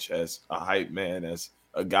bench as a hype man, as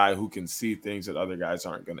a guy who can see things that other guys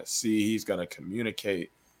aren't going to see. He's going to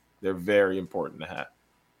communicate. They're very important to have.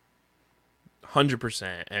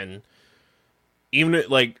 100%. And even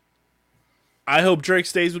like, I hope Drake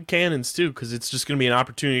stays with Cannons too, because it's just going to be an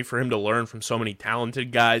opportunity for him to learn from so many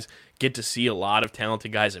talented guys, get to see a lot of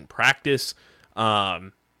talented guys in practice. I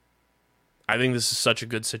think this is such a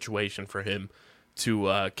good situation for him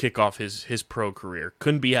to kick off his pro career.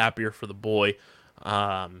 Couldn't be happier for the boy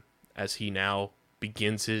as he now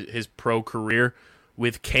begins his pro career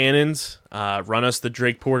with Cannons. Run us the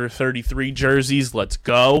Drake Porter 33 jerseys. Let's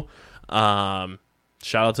go. Shout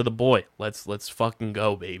out to the boy. Let's fucking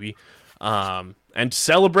go, baby. And to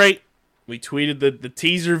celebrate, we tweeted the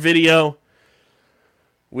teaser video.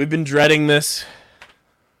 We've been dreading this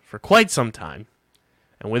for quite some time.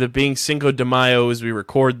 And with it being Cinco de Mayo as we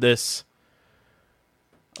record this,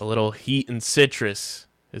 a little heat and citrus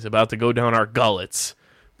is about to go down our gullets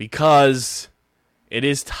because it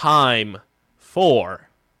is time for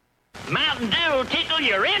Mountain Dew will tickle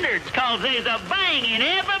your innards cause there's a bang in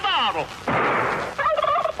every bottle.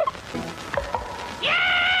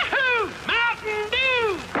 Yahoo! Mountain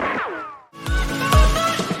Dew!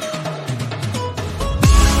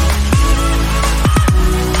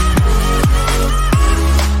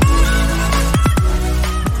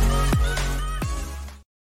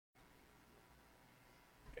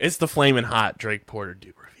 It's the Flamin' Hot Drake Porter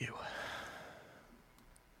Dew review.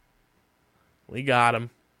 We got him.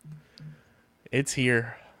 It's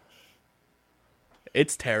here.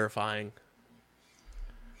 It's terrifying.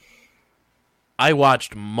 I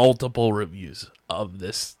watched multiple reviews of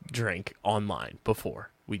this drink online before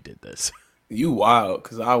we did this. You wild,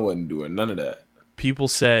 because I wasn't doing none of that. People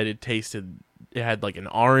said it had like an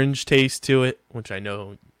orange taste to it, which I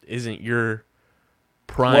know isn't your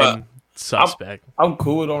prime suspect. I'm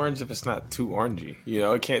cool with orange if it's not too orangey. You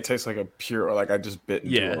know, it can't taste like a pure, like I just bit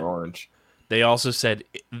into an orange. They also said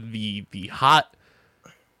the hot,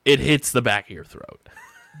 it hits the back of your throat.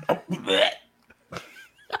 I'm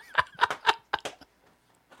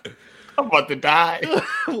about to die.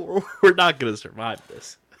 We're not going to survive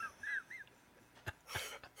this.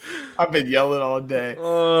 I've been yelling all day.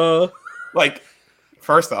 Like,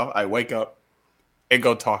 first off, I wake up and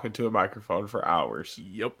go talking to a microphone for hours.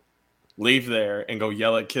 Yep. Leave there and go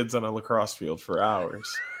yell at kids on a lacrosse field for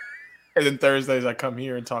hours. And then Thursdays I come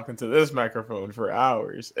here and talk into this microphone for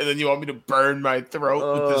hours. And then you want me to burn my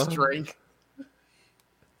throat with this drink?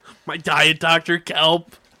 My Diet Dr.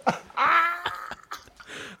 Kelp.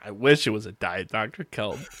 I wish it was a Diet Dr.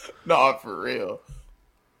 Kelp. No, for real.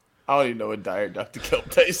 I don't even know what Diet Dr. Kelp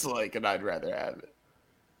tastes like, and I'd rather have it.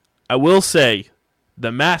 I will say,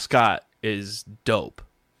 the mascot is dope.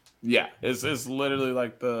 Yeah, it's literally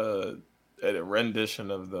like a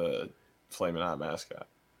rendition of the Flamin' Hot mascot.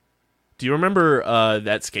 Do you remember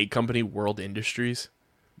that skate company, World Industries?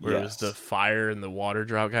 Where it was Yes. the fire and the water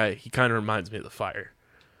drop guy? He kind of reminds me of the fire.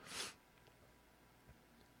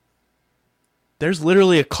 There's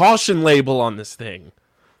literally a caution label on this thing.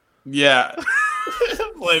 Yeah.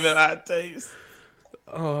 Flamin' Hot taste.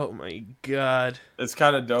 Oh my god. It's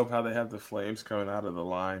kind of dope how they have the flames coming out of the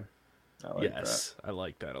line. I like Yes, I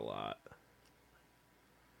like that a lot.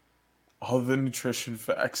 All the nutrition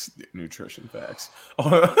facts.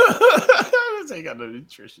 Oh, I got no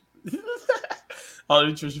nutrition. All the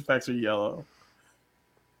nutrition facts are yellow.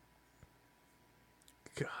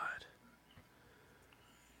 God.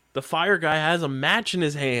 The fire guy has a match in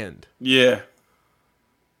his hand. Yeah.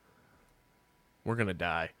 We're gonna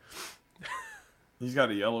die. He's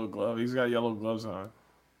got a yellow glove. He's got yellow gloves on.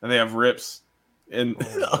 And they have rips in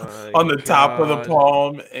Oh on the my top of the God.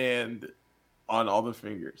 palm and on all the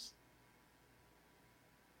fingers.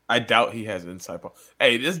 I doubt he has inside palm.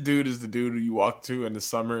 Hey, this dude is the dude who you walk to in the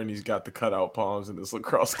summer and he's got the cutout palms and his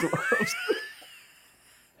lacrosse gloves.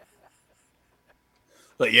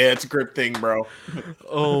 Like, yeah, it's a grip thing, bro.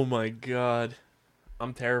 Oh my god.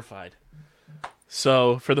 I'm terrified.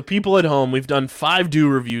 So, for the people at home, we've done 5 Dew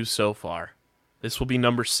reviews so far. This will be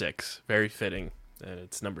number 6. Very fitting.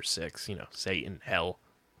 It's number 6. You know, Satan, hell,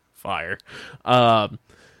 fire.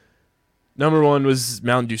 Number 1 was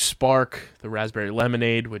Mountain Dew Spark, the raspberry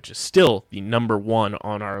lemonade, which is still the number 1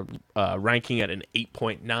 on our ranking at an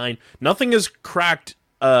 8.9. Nothing has cracked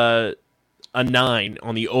a 9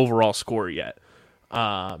 on the overall score yet.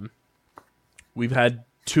 We've had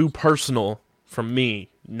 2 personal, from me,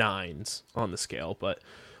 9s on the scale, but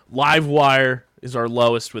Livewire is our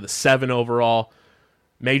lowest with a 7 overall.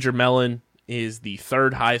 Major Melon is the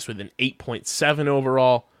 3rd highest with an 8.7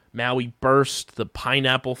 overall. Maui Burst, the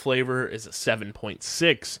pineapple flavor, is a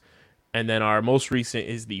 7.6. And then our most recent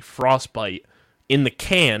is the Frostbite in the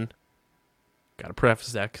can. Got to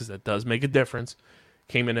preface that because that does make a difference.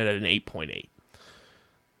 Came in at an 8.8.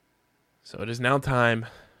 So it is now time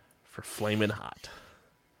for Flamin' Hot.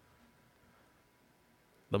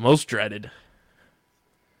 The most dreaded.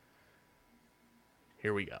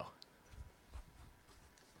 Here we go.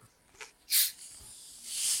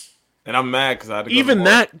 And I'm mad because I had to go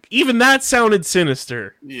Even that sounded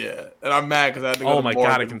sinister. Yeah, and I'm mad because I had to go Oh my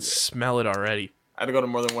god, I can smell it already. I had to go to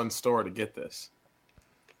more than one store to get this.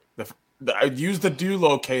 I used the Dew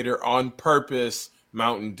locator on purpose,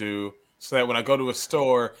 Mountain Dew, so that when I go to a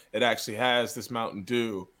store, it actually has this Mountain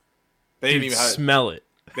Dew. They didn't even smell it.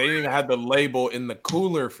 They didn't even have the label in the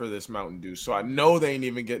cooler for this Mountain Dew, so I know they ain't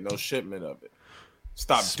even getting no shipment of it.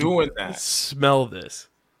 Stop doing that. Smell this.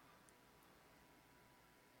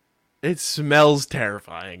 It smells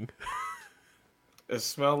terrifying. It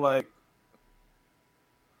smells like...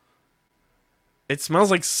 It smells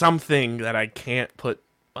like something that I can't put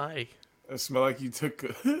by. It smells like you took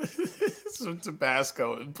some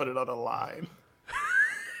Tabasco and put it on a lime.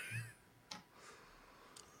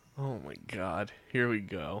 Oh my god. Here we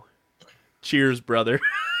go. Cheers, brother.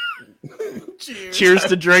 Cheers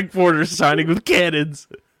to Drake Porter signing with Cannons.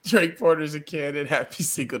 Drake Porter's a cannon. Happy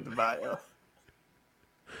Cinco de Mayo.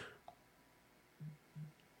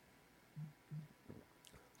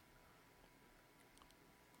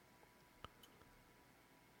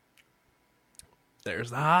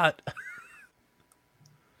 There's the hot.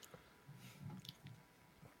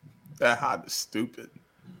 That hot is stupid.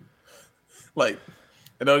 Like,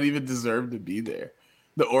 it don't even deserve to be there.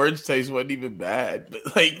 The orange taste wasn't even bad,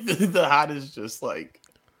 but like the hot is just like,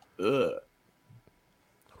 ugh.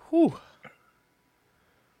 Whew.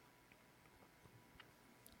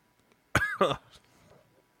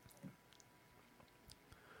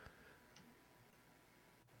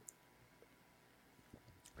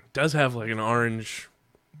 Does have like an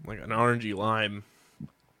orangey lime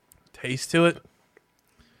taste to it,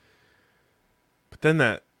 but then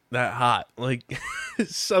that hot, like,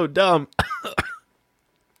 it's so dumb.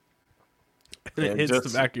 And it hits the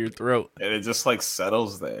back of your throat, and it just like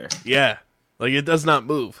settles there. Yeah, like it does not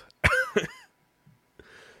move.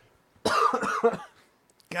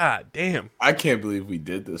 God damn! I can't believe we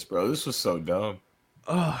did this, bro. This was so dumb.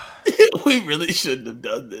 We really shouldn't have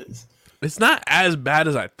done this. It's not as bad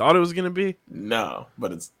as I thought it was gonna be. No,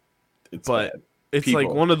 but it's bad. It's people,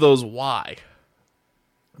 like one of those why.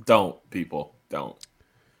 Don't do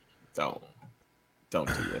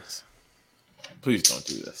this. Please don't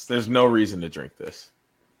do this. There's no reason to drink this.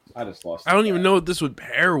 I just lost. I don't even know what this would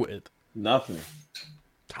pair with. Nothing.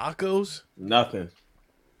 Tacos? Nothing.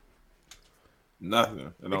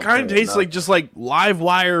 It kind of tastes like just like live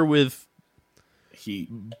wire with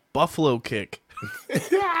heat. Buffalo kick.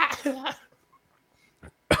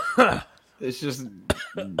 It's just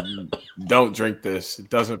don't drink this. It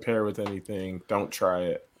doesn't pair with anything. Don't try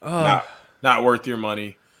it. Not worth your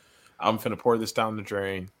money. I'm finna pour this down the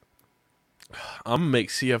drain. I'm gonna make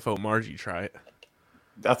CFO Margie try it.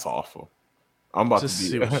 That's awful. I'm about Just to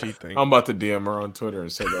see what she thinks. I'm about to DM her on Twitter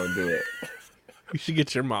and say don't do it. You should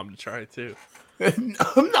get your mom to try it too.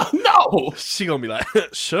 No. She gonna be like,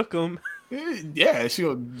 shook him. Yeah,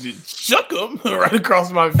 she'll shook him right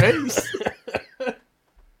across my face.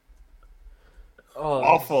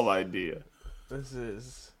 Awful idea. This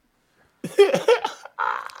is.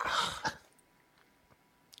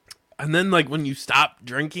 And then, like, when you stop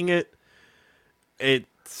drinking it,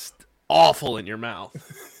 it's awful in your mouth.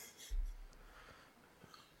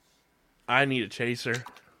 I need a chaser.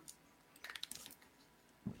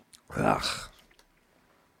 Ugh.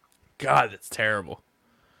 God, it's terrible.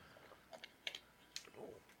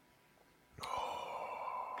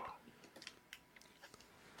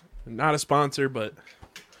 Not a sponsor, but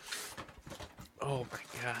oh my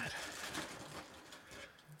god.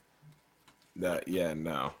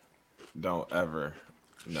 No. Don't ever.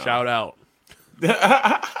 No. Shout out.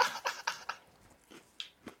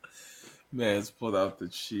 Man, it's pulled out the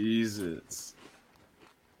cheeses.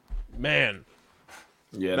 Man.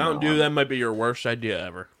 Yeah, Mountain Dew, that might be your worst idea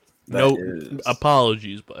ever. That No is.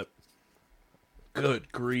 apologies, but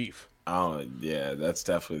good grief. Oh, yeah, that's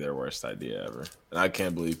definitely their worst idea ever. And I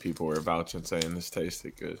can't believe people were vouching saying this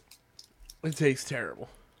tasted good. It tastes terrible.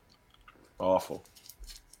 Awful.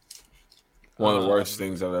 One of the worst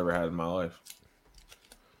things I've ever had in my life.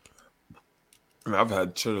 I mean, I've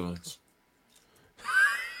had chitlins.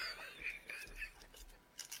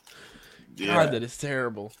 God, that is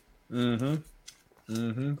terrible. Do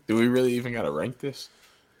we really even got to rank this?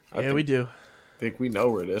 Yeah, we do. I think we know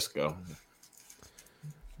where this go.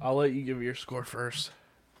 I'll let you give your score first.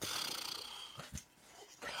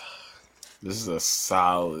 This is a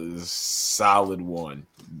solid one.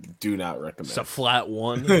 Do not recommend. It's a flat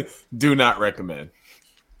 1. Do not recommend.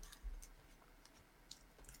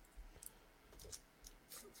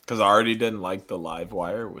 Because I already didn't like the live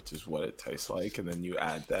wire, which is what it tastes like, and then you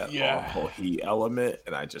add that awful heat element,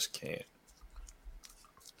 and I just can't.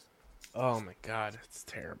 Oh my god, it's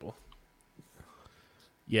terrible.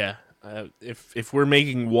 Yeah, if we're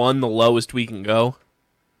making 1 the lowest we can go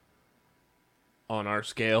on our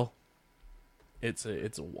scale, it's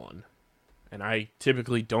a 1. And I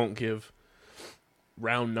typically don't give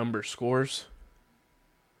round number scores,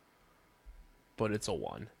 but it's a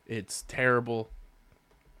 1. It's terrible.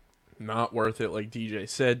 Not worth it, like DJ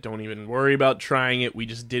said. Don't even worry about trying it. We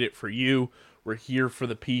just did it for you. We're here for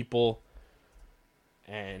the people.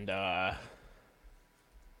 And I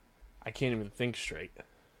can't even think straight.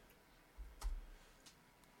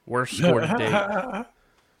 Worst score to date.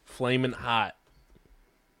 Flamin' Hot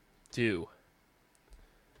 2.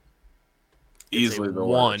 Easily the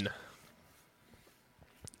 1. worst.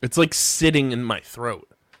 It's like sitting in my throat.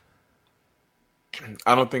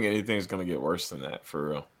 I don't think anything's going to get worse than that, for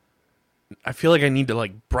real. I feel like I need to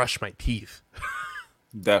like brush my teeth.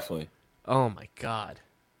 Definitely. Oh my god.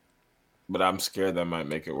 But I'm scared that might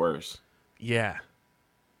make it worse. Yeah.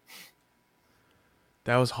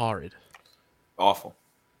 That was horrid. Awful.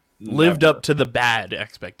 Lived up to the bad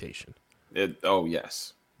expectation Oh,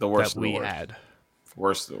 yes. The worst that of the we worst. had.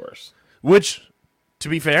 Worst of the worst. Which, to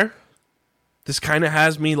be fair, this kind of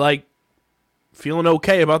has me like feeling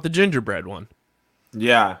okay about the gingerbread one.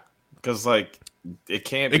 Yeah. Because, like, it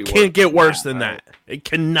can't be It can't get worse than right? that. It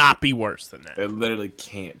cannot be worse than that. It literally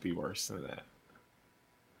can't be worse than that.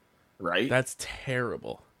 Right? That's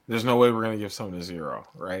terrible. There's no way we're going to give something a 0,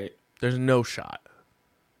 right? There's no shot.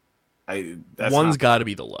 That's One's got to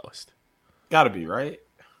be the lowest. got to be, right?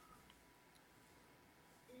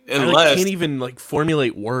 I can't even like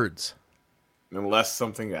formulate words. Unless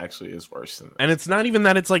something actually is worse than that. And it's not even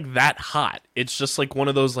that it's like that hot. It's just like one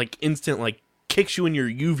of those like instant like kicks you in your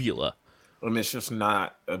uvula. I mean, it's just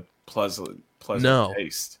not a pleasant No.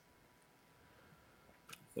 taste.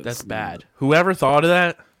 That's bad. Whoever thought of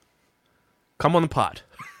that, come on the pod.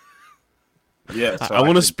 Yeah, so I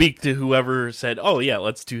want to speak to whoever said, "Oh yeah,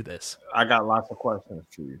 let's do this." I got lots of questions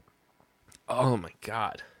for you. Oh my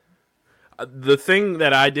god. The thing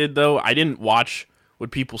that I did though, I didn't watch what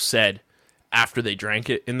people said after they drank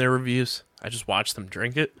it in their reviews. I just watched them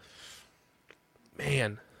drink it.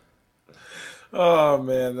 Man, Oh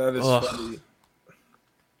man, that is Ugh. funny.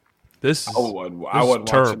 this I wasn't is watching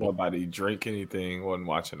terrible. nobody drink anything. Wasn't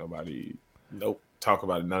watching nobody. Nope. Talk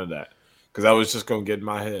about it. None of that. Because I was just gonna get in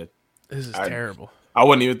my head. This is I- terrible. I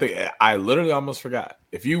wouldn't even think. I literally almost forgot.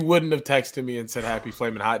 If you wouldn't have texted me and said "Happy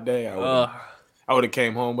Flaming Hot Day," I would have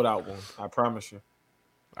came home without one. I promise you.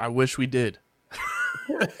 I wish we did.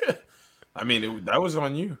 I mean, that was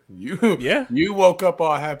on you. Yeah. You woke up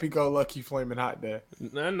all happy-go-lucky, flaming hot day.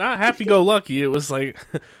 Not happy-go-lucky. It was like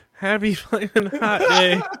happy flaming hot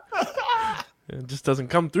day. It just doesn't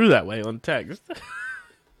come through that way on text.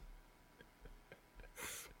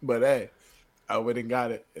 But hey, I went and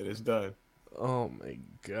got it. It is done. Oh my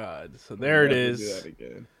god! So there it Never do is. that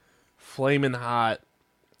again. Flaming hot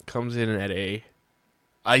comes in at a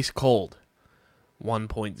ice cold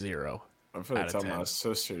 1.0. I'm gonna Out of tell 10. my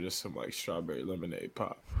sister just some like strawberry lemonade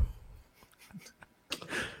pop.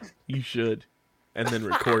 You should, and then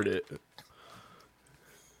record it.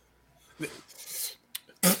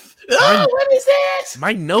 What is this?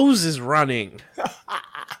 My nose is running.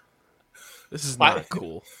 This is not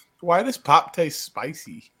cool. Why does pop taste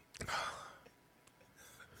spicy?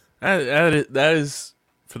 That is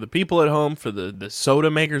for the people at home, for the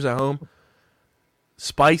soda makers at home.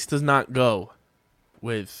 Spice does not go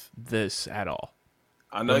with this at all.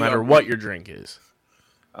 I know No matter y'all- what your drink is.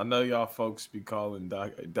 I know y'all folks be calling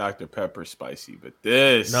Dr. Pepper spicy, but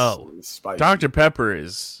this No. is spicy. Dr. Pepper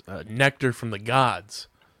is nectar from the gods.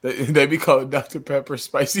 They be calling Dr. Pepper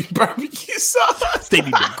spicy barbecue sauce. They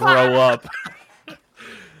need to grow up.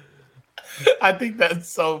 I think that's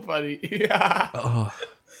so funny. Yeah. Oh,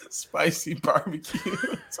 Spicy barbecue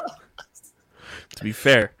sauce. to be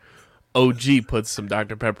fair, OG puts some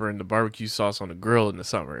Dr. Pepper in the barbecue sauce on the grill in the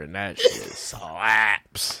summer, and that shit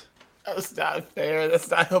slaps. That's not fair. That's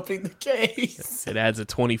not helping the case. It adds a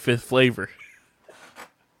 25th flavor.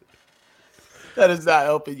 That is not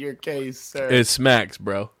helping your case, sir. It smacks,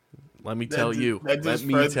 bro. Let me tell you. That Let just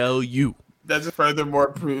me tell you. That just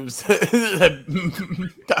furthermore proves that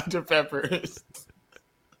Dr. Pepper is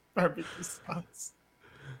barbecue sauce.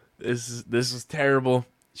 This is terrible.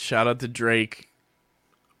 Shout out to Drake.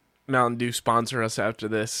 Mountain Dew sponsor us after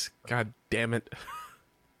this. God damn it.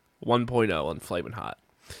 1.0 on Flamin' Hot.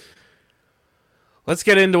 Let's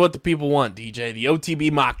get into what the people want, DJ. The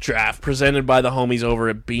OTB mock draft presented by the homies over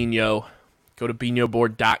at Bino. Go to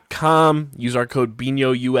binoboard.com. Use our code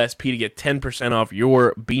BINOUSP to get 10% off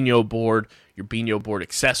your Bino board, your Bino board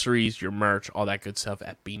accessories, your merch, all that good stuff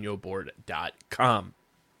at binoboard.com.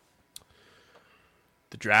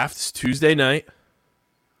 The draft is Tuesday night.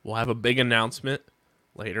 We'll have a big announcement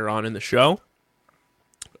later on in the show.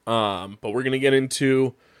 But we're going to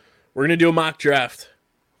do a mock draft,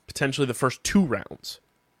 potentially the first 2 rounds.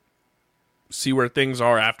 See where things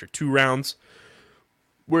are after 2 rounds.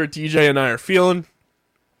 Where DJ and I are feeling.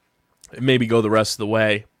 And maybe go the rest of the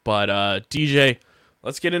way. But DJ,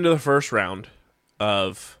 let's get into the first round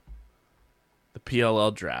of the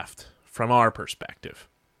PLL draft from our perspective.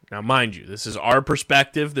 Now, mind you, this is our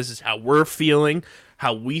perspective. This is how we're feeling,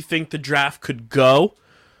 how we think the draft could go.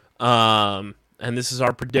 And this is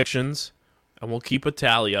our predictions. And we'll keep a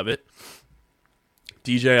tally of it.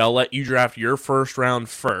 DJ, I'll let you draft your first round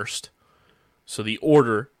first. So the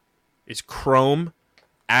order is Chrome,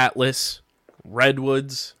 Atlas,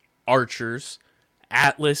 Redwoods, Archers,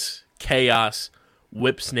 Atlas, Chaos,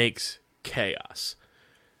 Whipsnakes, Chaos.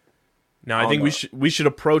 Now, I think we should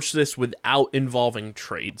approach this without involving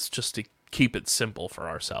trades, just to keep it simple for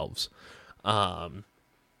ourselves. But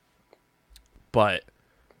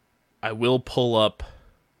I will pull up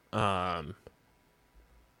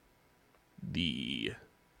the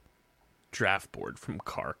draft board from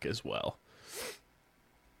Kark as well.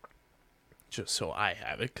 Just so I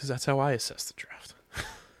have it, because that's how I assess the draft.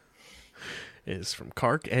 It is from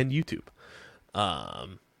Kark and YouTube.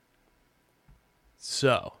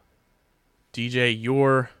 So, DJ,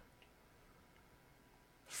 your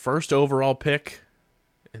first overall pick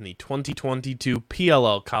in the 2022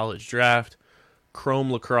 PLL College Draft,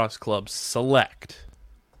 Chrome Lacrosse Club select.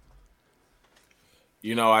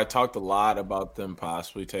 You know, I talked a lot about them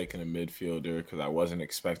possibly taking a midfielder because I wasn't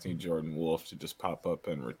expecting Jordan Wolf to just pop up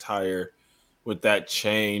and retire. With that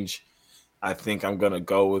change, I think I'm going to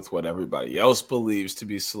go with what everybody else believes to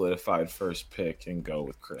be solidified first pick and go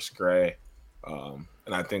with Chris Gray.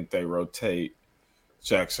 And I think they rotate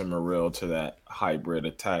Jackson Merrill to that hybrid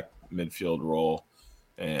attack midfield role.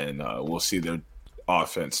 And we'll see their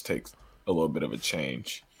offense take a little bit of a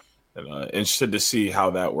change. And interested to see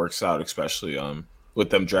how that works out, especially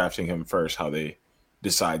with them drafting him first, how they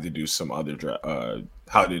decide to do some other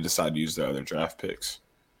how they decide to use their other draft picks.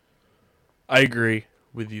 I agree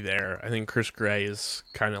with you there. I think Chris Gray is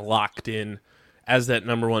kind of locked in as that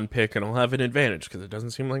number 1 pick, and he'll have an advantage because it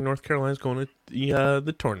doesn't seem like North Carolina's going to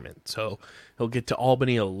the tournament. So he'll get to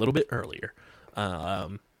Albany a little bit earlier.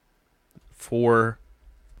 For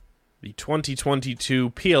the 2022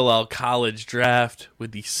 PLL College Draft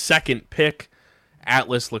with the second pick,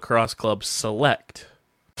 Atlas Lacrosse Club select.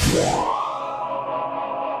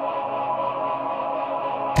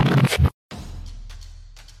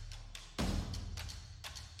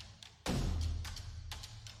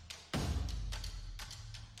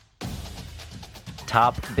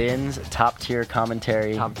 Top bins, top tier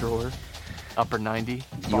commentary. Top drawer, upper 90.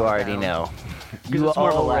 You already know. You You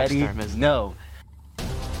more of a lax already term, isn't it? know.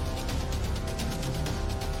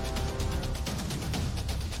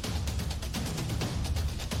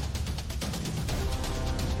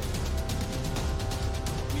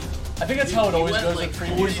 I think that's how it always goes. Like in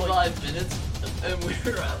previews, 45 minutes, and we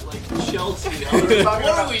were at like Chelsea. I was like,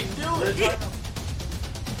 what are we doing?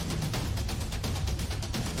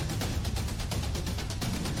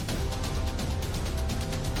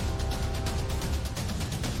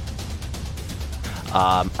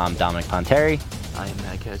 I'm Dominic Ponteri, I am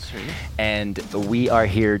Matt Ketchner. and we are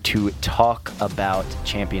here to talk about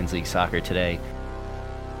Champions League soccer today.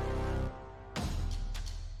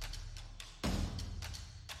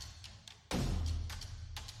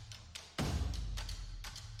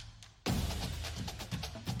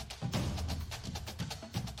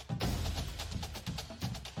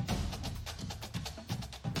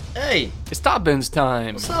 Hey, it's Top Bins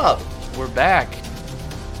time. What's up? We're back.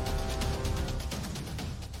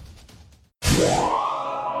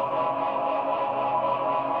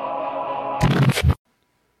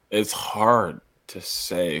 It's hard to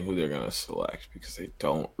say who they're going to select because they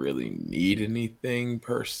don't really need anything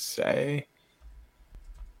per se.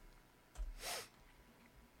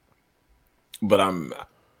 But I'm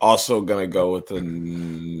also going to go with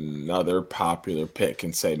another popular pick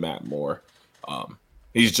and say Matt Moore.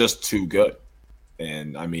 He's just too good.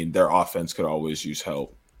 And, I mean, their offense could always use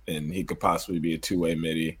help. And he could possibly be a two-way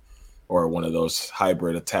midi or one of those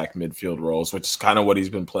hybrid attack midfield roles, which is kind of what he's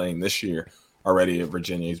been playing this year already at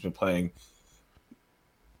Virginia. He's been playing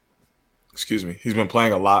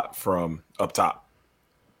a lot from up top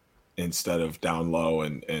instead of down low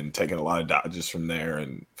and taking a lot of dodges from there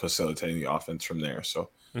and facilitating the offense from there. So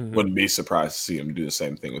wouldn't be surprised to see him do the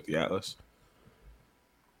same thing with the Atlas.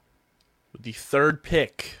 With the third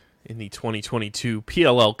pick in the 2022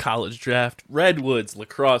 PLL College Draft, Redwoods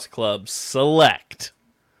Lacrosse Club select.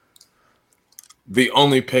 The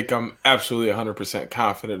only pick I'm absolutely 100%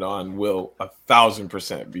 confident on will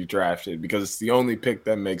 1,000% be drafted because it's the only pick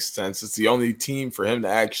that makes sense. It's the only team for him to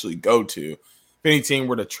actually go to. If any team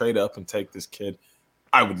were to trade up and take this kid,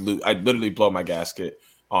 I'd literally blow my gasket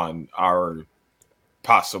on our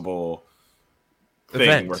possible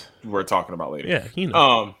thing we're talking about later. Yeah, you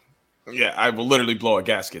know. Yeah, I will literally blow a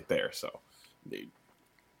gasket there. So,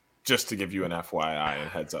 just to give you an FYI and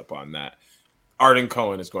heads up on that, Arden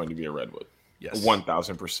Cohen is going to be a Redwood. Yes.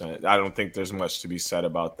 1,000%. I don't think there's much to be said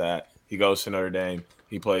about that. He goes to Notre Dame.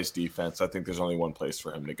 He plays defense. I think there's only one place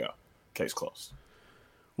for him to go. Case closed.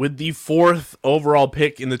 With the fourth overall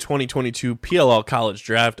pick in the 2022 PLL College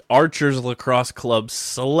Draft, Archers Lacrosse Club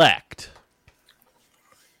select.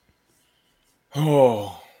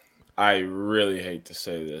 Oh, I really hate to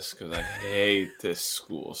say this because I hate this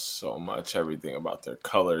school so much. Everything about their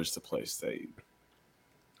colors, the place they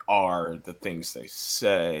are, the things they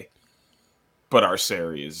say. But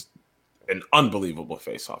Arceri is an unbelievable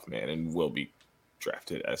face-off man and will be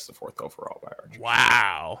drafted as the fourth overall by Archers.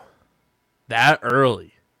 Wow. That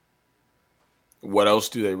early. What else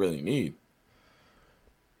do they really need?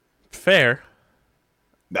 Fair.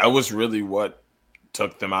 That was really what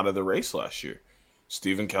took them out of the race last year.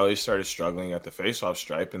 Stephen Kelly started struggling at the face-off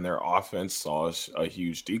stripe, and their offense saw a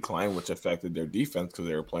huge decline, which affected their defense because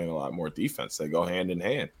they were playing a lot more defense. They go hand in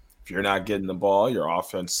hand. If you're not getting the ball, your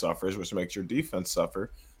offense suffers, which makes your defense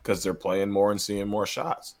suffer because they're playing more and seeing more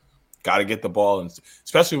shots. Got to get the ball, and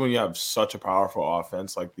especially when you have such a powerful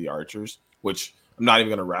offense like the Archers, which I'm not even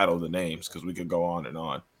going to rattle the names because we could go on and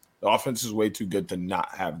on. The offense is way too good to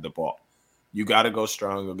not have the ball. You got to go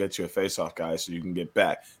strong. Go get you a face-off guy so you can get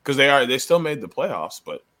back because they still made the playoffs,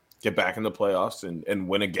 but get back in the playoffs and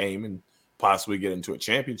win a game and possibly get into a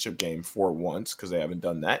championship game for once because they haven't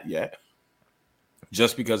done that yet.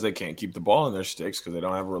 Just because they can't keep the ball in their sticks because they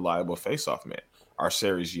don't have a reliable face-off man.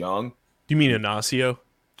 Arceri's young. Do you mean Inacio?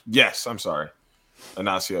 Yes, I'm sorry.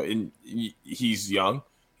 Inacio. He's young.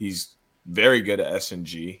 He's very good at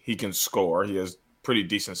S&G. He can score. He has pretty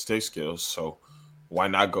decent stick skills, so why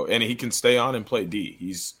not go? And he can stay on and play D.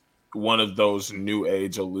 He's one of those new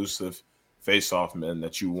age elusive face-off men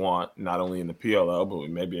that you want, not only in the PLL, but we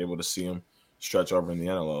may be able to see him stretch over in the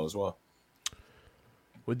NLL as well.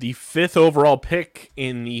 With the fifth overall pick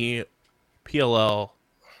in the PLL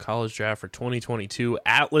College Draft for 2022,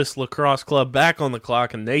 Atlas Lacrosse Club back on the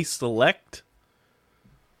clock, and they select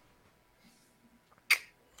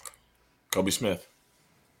Kobe Smith.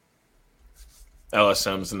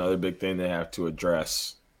 LSM is another big thing they have to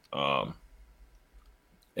address. And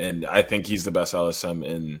I think he's the best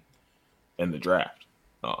LSM in the draft.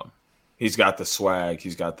 He's got the swag.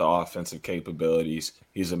 He's got the offensive capabilities.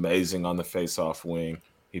 He's amazing on the face-off wing.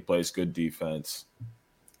 He plays good defense.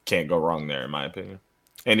 Can't go wrong there, in my opinion.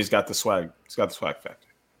 And he's got the swag. He's got the swag factor.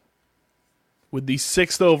 with the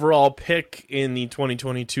sixth overall pick in the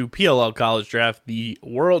 2022 PLL College Draft, the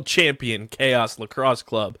world champion Chaos Lacrosse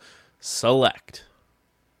Club select.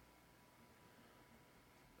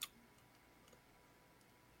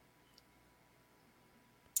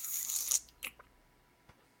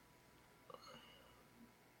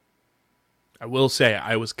 I will say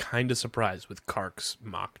I was kind of surprised with Kark's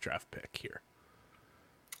mock draft pick here.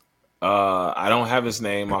 I don't have his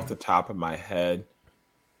name off the top of my head,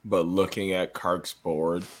 but looking at Kark's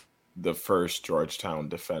board, the first Georgetown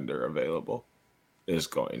defender available is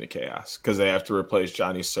going to Chaos because they have to replace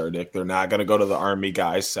Johnny Surdick. They're not going to go to the Army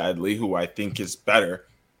guy, sadly, who I think is better.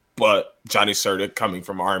 But Johnny Surdick coming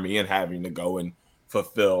from Army and having to go and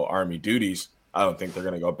fulfill Army duties, I don't think they're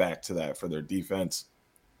going to go back to that for their defense.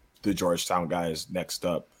 The Georgetown guy is next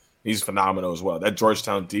up. He's phenomenal as well. That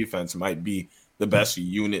Georgetown defense might be the best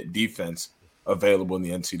unit defense available in the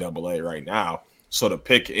NCAA right now. So to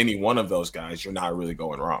pick any one of those guys, you're not really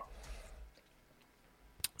going wrong.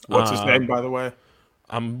 What's his name, by the way?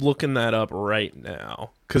 I'm looking that up right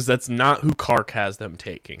now because that's not who Kark has them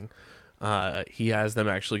taking. He has them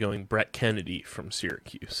actually going Brett Kennedy from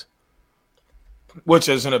Syracuse. Which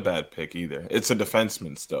isn't a bad pick either. It's a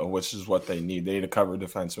defenseman still, which is what they need. They need a cover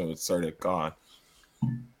defenseman with Serdic gone.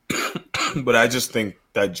 But I just think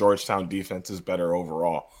that Georgetown defense is better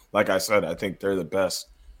overall. Like I said, I think they're the best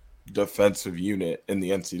defensive unit in the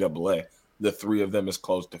NCAA. The three of them as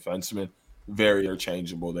close defensemen, very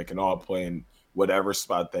interchangeable. They can all play in whatever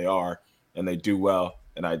spot they are, and they do well.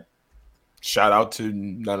 And I shout out to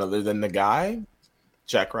none other than the guy,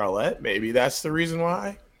 Jack Rowlett. Maybe that's the reason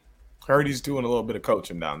why. Heard he's doing a little bit of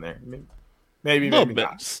coaching down there. Maybe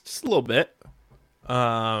not. Just a little bit.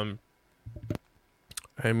 I'm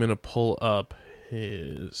gonna pull up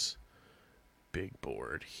his big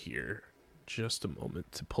board here. Just a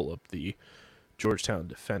moment to pull up the Georgetown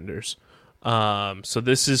Defenders. So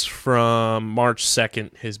this is from March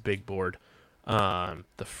 2nd, his big board.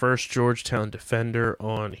 The first Georgetown Defender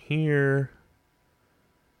on here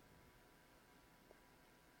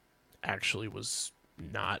actually was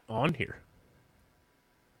not on here.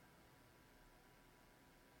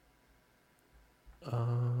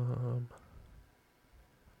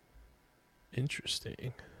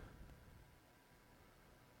 Interesting.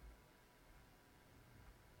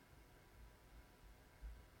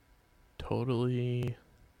 Totally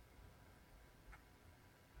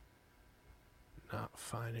not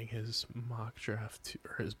finding his mock draft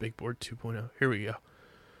or his big board 2.0. Here we go.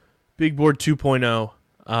 Big board 2.0.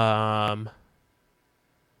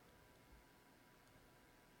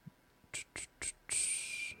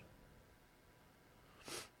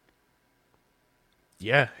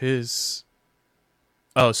 Yeah,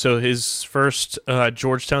 so his first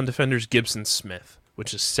Georgetown Defenders Gibson Smith,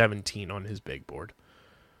 which is 17 on his big board,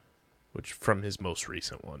 which from his most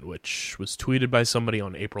recent one, which was tweeted by somebody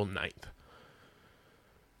on April 9th.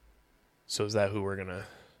 So is that who we're gonna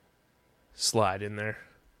slide in there?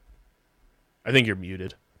 I think you're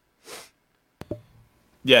muted.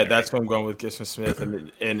 Yeah, that's what I'm going with Gibson Smith,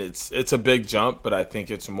 and it's a big jump, but I think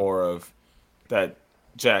it's more of that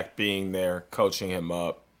Jack being there, coaching him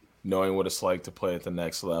up, knowing what it's like to play at the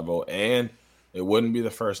next level, and it wouldn't be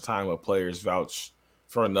the first time a player's vouched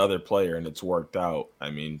for another player and it's worked out.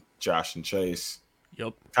 I mean, Josh and Chase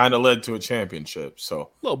kind of led to a championship, so a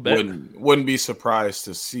little bit. Wouldn't be surprised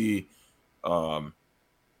to see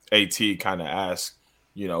AT kind of ask,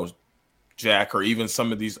 Jack or even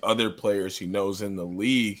some of these other players he knows in the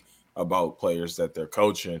league about players that they're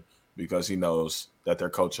coaching, because he knows that they're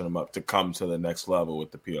coaching them up to come to the next level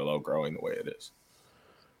with the PLL growing the way it is.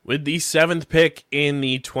 With the 7th pick in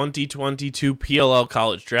the 2022 PLL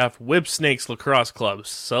College Draft, Whipsnakes Lacrosse Club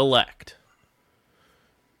select.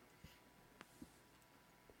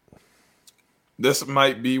 This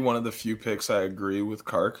might be one of the few picks I agree with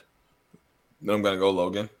Kark. Then I'm going to go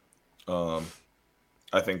Logan.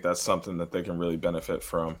 I think that's something that they can really benefit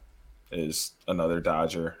from, is another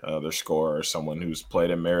Dodger, another scorer, or someone who's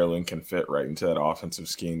played in Maryland, can fit right into that offensive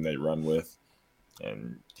scheme they run with.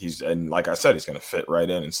 And like I said, he's going to fit right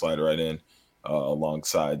in and slide right in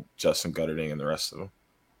alongside Justin Gutterding and the rest of them.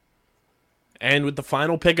 And with the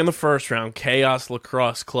final pick in the first round, Chaos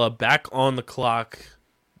Lacrosse Club back on the clock.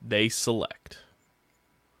 They select.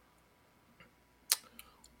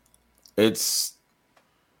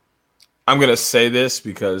 I'm going to say this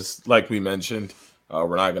because, like we mentioned,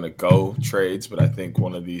 we're not going to go trades, but I think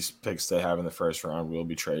one of these picks they have in the first round will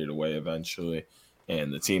be traded away eventually.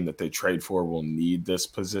 And the team that they trade for will need this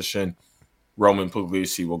position. Roman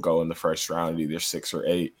Puglisi will go in the first round, either 6 or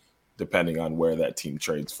 8, depending on where that team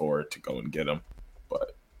trades for to go and get him.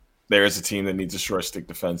 But there is a team that needs a short stick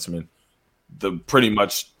defenseman. The pretty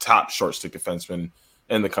much top short stick defenseman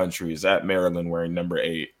in the country is at Maryland, wearing number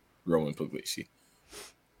 8, Roman Puglisi.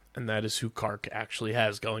 And that is who Kark actually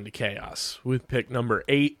has going to Chaos with pick number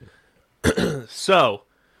 8. So,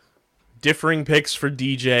 differing picks for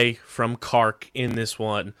DJ from Kark in this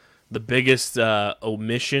one. The biggest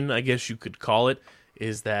omission, I guess you could call it,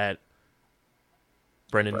 is that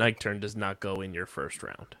Brendan Nyktern does not go in your first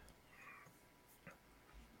round.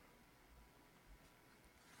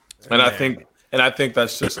 And I think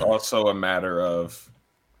that's just also a matter of,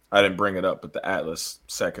 I didn't bring it up, but the Atlas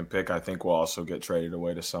second pick, I think, will also get traded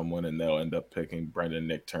away to someone, and they'll end up picking Brendan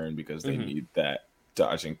Nyktern because they need that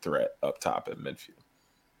dodging threat up top at midfield.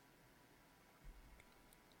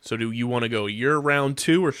 So do you want to go your round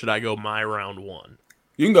 2, or should I go my round 1?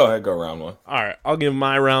 You can go ahead and go round 1. All right, I'll give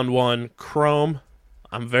my round 1. Chrome,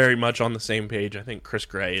 I'm very much on the same page. I think Chris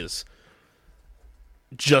Gray is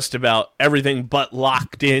just about everything but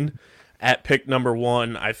locked in at pick number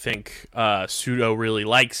 1. I think Sudo really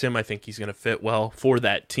likes him. I think he's going to fit well for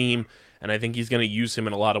that team, and I think he's going to use him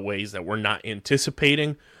in a lot of ways that we're not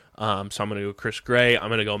anticipating. So I'm going to go Chris Gray. I'm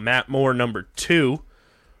going to go Matt Moore, number 2.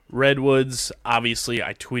 Redwoods, obviously,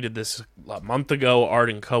 I tweeted this a month ago.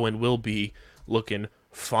 Arden Cohen will be looking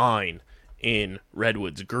fine in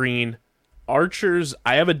Redwoods green. Archers,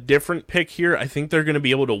 I have a different pick here. I think they're going to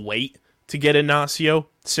be able to wait to get Ignacio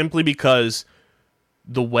simply because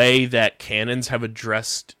the way that Cannons have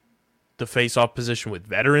addressed the face-off position with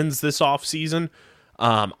veterans this offseason,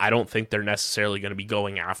 I don't think they're necessarily going to be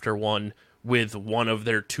going after one with one of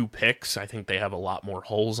their 2 picks. I think they have a lot more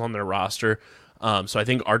holes on their roster. So I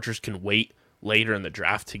think Archers can wait later in the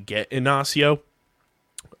draft to get Ignacio.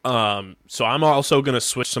 So I'm also going to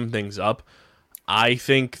switch some things up. I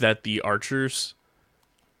think that the Archers...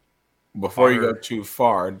 Before you go too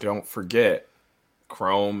far, don't forget,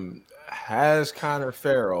 Chrome has Connor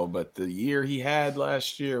Farrell, but the year he had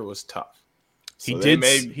last year was tough. So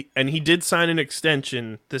he did sign an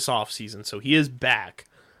extension this offseason, so he is back.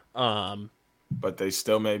 But they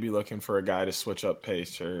still may be looking for a guy to switch up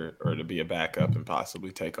pace or to be a backup and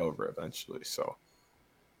possibly take over eventually. So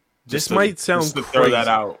this might sound just to crazy. throw that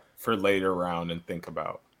out for later round and think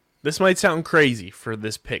about. This might sound crazy for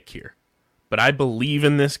this pick here, but I believe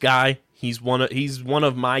in this guy. He's one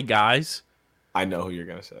of my guys. I know who you're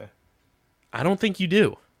gonna say. I don't think you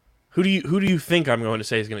do. Who do you think I'm going to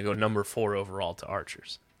say is going to go number 4 overall to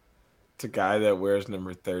Archers? It's a guy that wears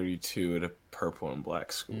number 32 at a purple and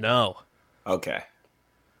black school. No. Okay.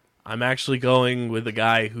 I'm actually going with a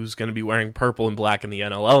guy who's going to be wearing purple and black in the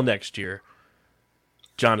NLL next year,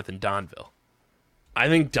 Jonathan Donville. I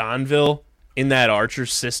think Donville, in that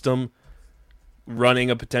Archers system, running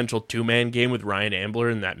a potential 2-man game with Ryan Ambler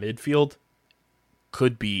in that midfield,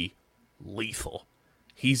 could be lethal.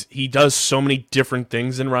 He does so many different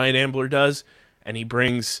things than Ryan Ambler does, and he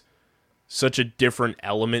brings such a different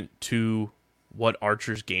element to what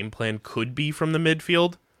Archer's game plan could be from the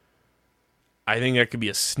midfield. I think that could be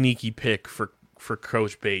a sneaky pick for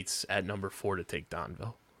Coach Bates at number 4 to take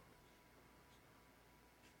Donville.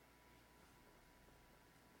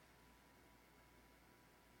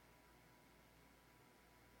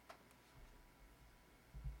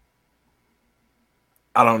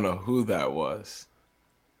 I don't know who that was.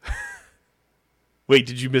 Wait,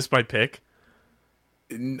 did you miss my pick?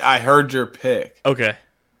 I heard your pick. Okay.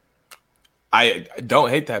 I don't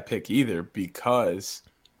hate that pick either because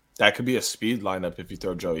that could be a speed lineup if you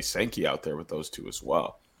throw Joey Sankey out there with those 2 as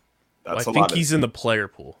well. I think he's in the player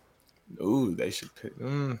pool. Ooh, they should pick.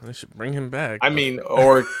 They should bring him back. I mean,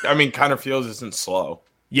 Connor Fields isn't slow.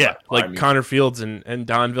 Yeah, Connor Fields and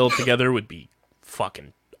Donville together would be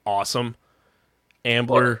fucking awesome.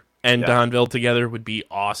 Ambler and Donville together would be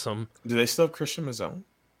awesome. Do they still have Christian Mazzone?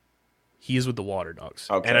 He is with the Water Dogs.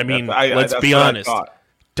 Okay, and I mean, let's be honest.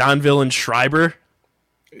 Donville and Schreiber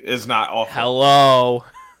is not awful. Hello.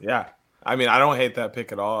 Yeah. I mean, I don't hate that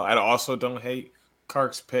pick at all. I also don't hate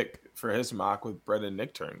Kark's pick for his mock with Brendan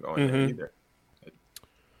Nickturn going there either.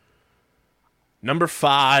 Number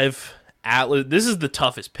 5, Atlas. This is the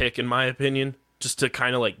toughest pick in my opinion, just to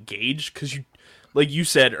kind of like gauge, because like you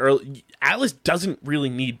said earlier, Atlas doesn't really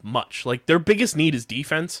need much. Like their biggest need is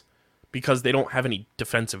defense because they don't have any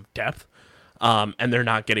defensive depth, and they're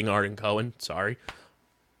not getting Arden Cohen. Sorry.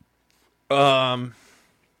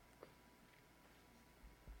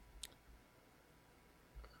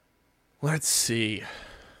 Let's see.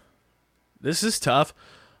 This is tough.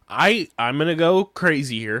 I'm gonna go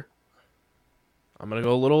crazy here. I'm gonna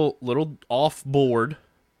go a little off board.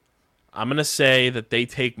 I'm gonna say that they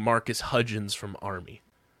take Marcus Hudgens from Army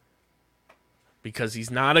because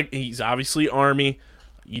he's obviously Army.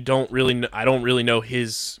 I don't really know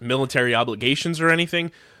his military obligations or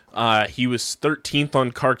anything. He was 13th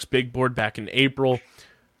on Kark's big board back in April.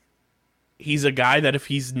 He's a guy that if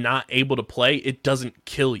he's not able to play, it doesn't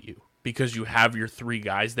kill you because you have your 3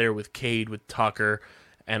 guys there with Cade, with Tucker,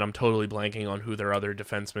 and I'm totally blanking on who their other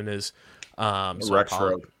defenseman is.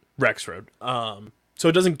 Rexroad. So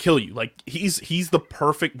it doesn't kill you. Like he's the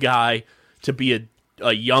perfect guy to be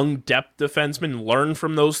a young depth defenseman, learn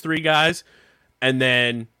from those 3 guys, and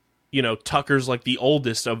then Tucker's like the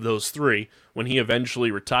oldest of those 3. When he eventually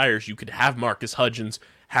retires, you could have Marcus Hudgens,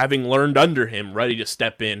 having learned under him, ready to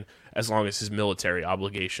step in as long as his military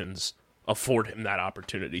obligations afford him that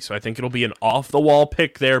opportunity. So I think it'll be an off-the-wall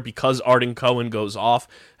pick there because Arden Cohen goes off,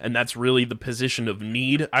 and that's really the position of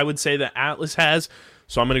need, I would say, that Atlas has.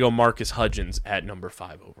 So I'm going to go Marcus Hudgens at number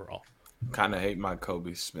 5 overall. Kind of hate my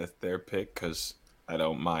Kobe Smith there pick because I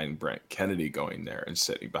don't mind Brent Kennedy going there and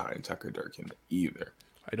sitting behind Tucker Durkin either.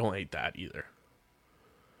 I don't hate that either.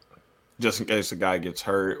 just in case the guy gets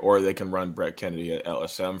hurt, or they can run Brett Kennedy at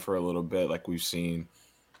LSM for a little bit, like we've seen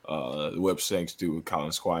the Whipsnakes do with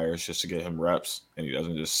Colin Squires, just to get him reps, and he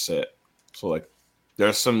doesn't just sit. So like,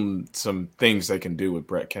 there's some things they can do with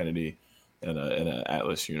Brett Kennedy in an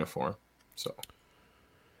Atlas uniform. So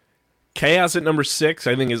Chaos at number 6,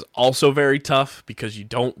 I think, is also very tough because you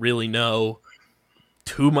don't really know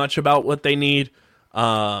too much about what they need.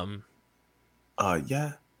 Yeah,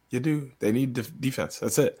 you do. They need defense.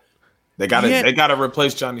 That's it. They gotta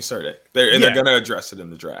replace Johnny Surdick. They're gonna address it in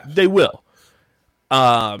the draft. They will.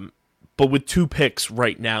 But with 2 picks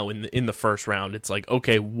right now in the first round, it's like,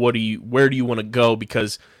 okay, where do you want to go?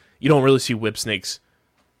 Because you don't really see Whipsnakes,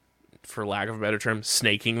 for lack of a better term,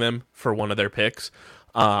 snaking them for one of their picks.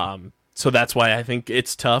 So that's why I think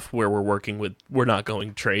it's tough where we're not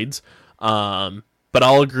going trades. But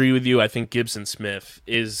I'll agree with you. I think Gibson Smith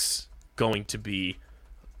is going to be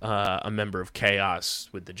a member of Chaos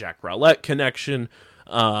with the Jack Rowlett connection.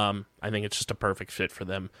 I think it's just a perfect fit for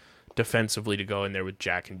them defensively to go in there with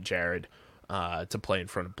Jack and Jared to play in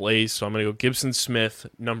front of Blaze. So I'm going to go Gibson Smith,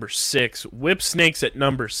 number 6. Whipsnakes at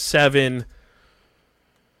number 7.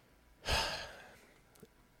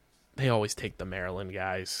 They always take the Maryland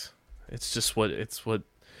guys. It's just what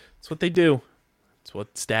they do. It's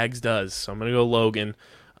what Stags does. So I'm going to go Logan.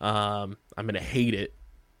 I'm going to hate it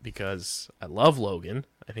because I love Logan.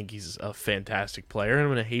 I think he's a fantastic player, and I'm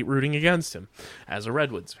going to hate rooting against him as a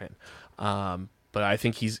Redwoods fan. But I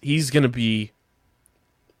think he's going to be...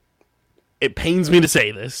 It pains me to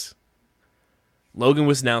say this. Logan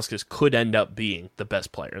Wisnauskas could end up being the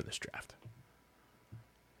best player in this draft.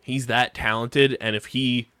 He's that talented, and if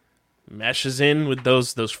he meshes in with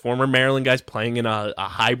those former Maryland guys playing in a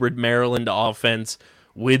hybrid Maryland offense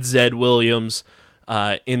with Zed Williams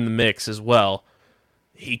in the mix as well,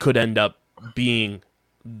 he could end up being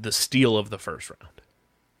the steal of the first round.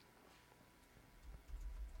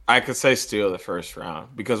 I could say steal the first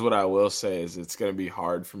round, because what I will say is it's going to be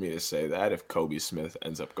hard for me to say that if Kobe Smith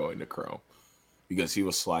ends up going to Chrome, because he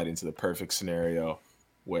will slide into the perfect scenario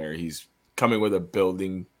where he's coming with a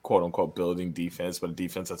building, quote unquote, building defense, but a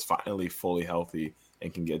defense that's finally fully healthy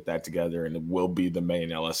and can get that together, and it will be the main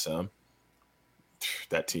LSM.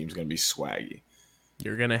 That team's going to be swaggy.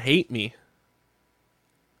 You're going to hate me.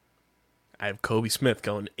 I have Kobe Smith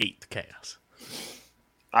going 8th to Chaos.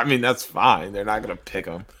 I mean, that's fine. They're not going to pick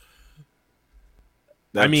him.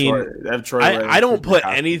 I don't put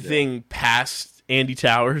anything past Andy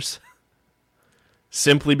Towers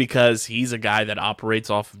simply because he's a guy that operates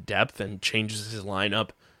off of depth and changes his lineup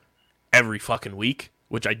every fucking week,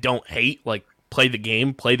 which I don't hate. Like, play the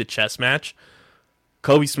game, play the chess match.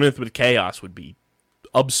 Kobe Smith with Chaos would be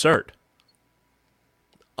absurd.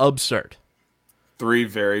 Absurd. 3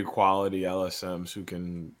 very quality LSMs who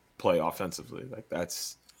can play offensively. Like,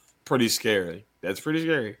 that's pretty scary. That's pretty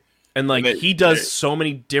scary. And, like, he does so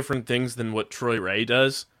many different things than what Troy Ray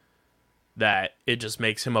does that it just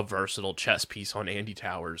makes him a versatile chess piece on Andy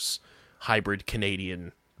Towers' hybrid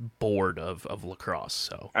Canadian board of lacrosse.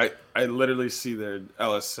 So I literally see their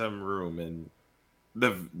LSM room and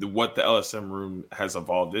what the LSM room has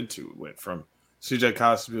evolved into. It went from CJ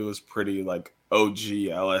Cosby was pretty like OG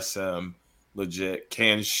LSM, legit,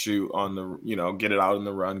 can shoot on the, get it out in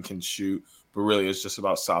the run, can shoot, but really it's just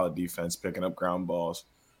about solid defense, picking up ground balls.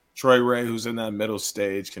 Troy Ray, who's in that middle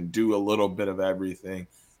stage, can do a little bit of everything.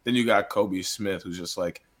 Then you got Kobe Smith, who's just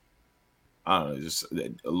like, I don't know, just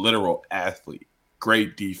a literal athlete.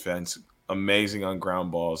 Great defense, amazing on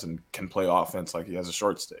ground balls, and can play offense like he has a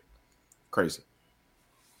short stick. Crazy.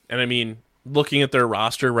 And I mean, looking at their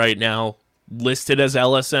roster right now, listed as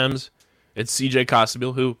LSMs, it's CJ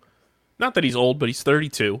Costabile, who, not that he's old, but he's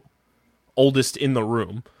 32, oldest in the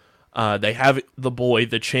room. They have the boy,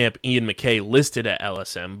 the champ, Ian McKay, listed at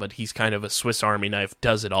LSM, but he's kind of a Swiss Army knife,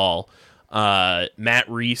 does it all. Matt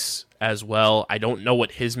Reese as well. I don't know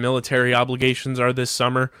what his military obligations are this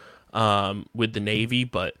summer with the Navy,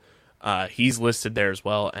 but he's listed there as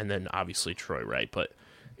well. And then obviously Troy Wright. But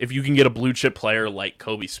if you can get a blue chip player like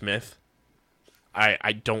Kobe Smith,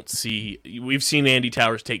 I don't see... We've seen Andy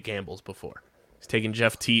Towers take gambles before. He's taken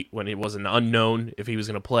Jeff Teat when it was an unknown if he was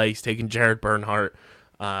going to play. He's taken Jared Bernhardt,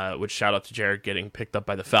 which shout out to Jared getting picked up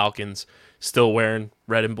by the Falcons, still wearing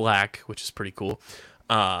red and black, which is pretty cool.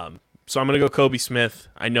 So I'm going to go Kobe Smith.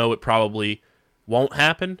 I know it probably won't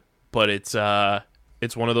happen, but it's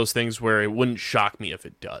one of those things where it wouldn't shock me if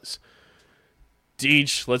it does.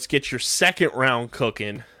 Deej, let's get your second round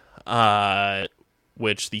cooking,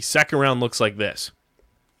 which the second round looks like this.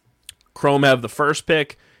 Chrome have the first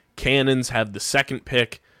pick. Cannons have the second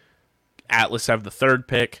pick. Atlas have the third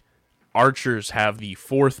pick. Archers have the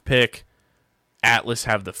fourth pick. Atlas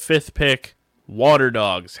have the 5th pick. Water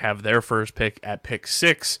Dogs have their first pick at pick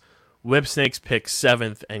 6. Whipsnakes pick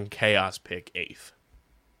 7th, and Chaos pick 8th.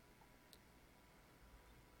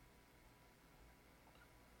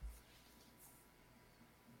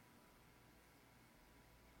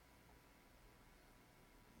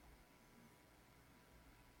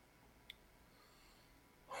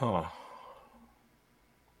 Huh.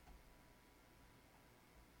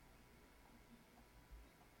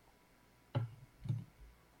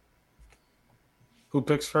 Who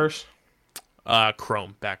picks first?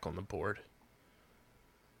 Chrome back on the board.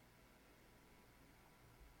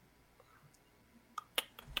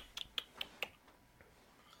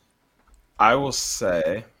 I will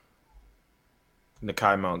say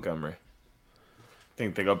Nakai Montgomery. I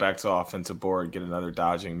think they go back to the offensive board, get another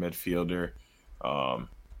dodging midfielder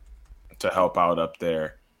to help out up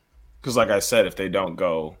there. Because like I said, if they don't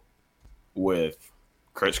go with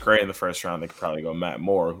Chris Gray in the first round, they could probably go Matt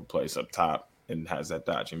Moore, who plays up top and has that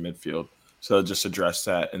dodging midfield. So they'll just address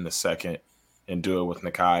that in the second and do it with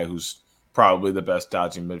Nakai, who's probably the best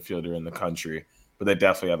dodging midfielder in the country. But they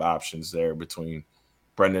definitely have options there between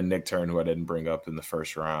Brendan Nichtern, who I didn't bring up in the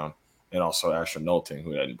first round, and also Asher Nolting,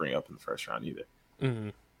 who I didn't bring up in the first round either. Mm-hmm.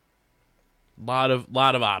 Lot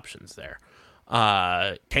of options there.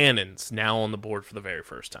 Cannons now on the board for the very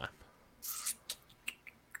first time.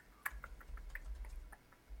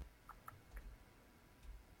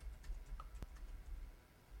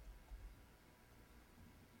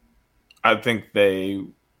 I think they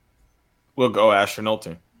will go Asher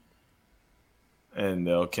Nolting. And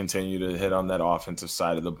they'll continue to hit on that offensive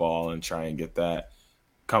side of the ball and try and get that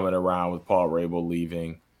coming around with Paul Rabel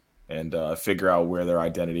leaving and figure out where their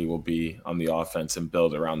identity will be on the offense and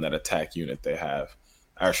build around that attack unit they have.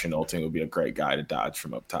 Asher Nolting will be a great guy to dodge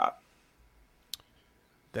from up top.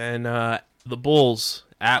 Then the Bulls,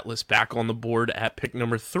 Atlas back on the board at pick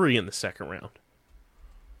number 3 in the second round.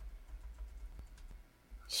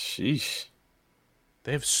 Sheesh.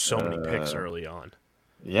 They have so many picks early on.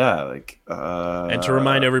 Yeah, and to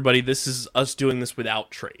remind everybody, this is us doing this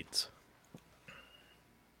without trades.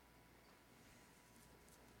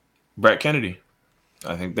 Brett Kennedy.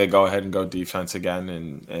 I think they go ahead and go defense again,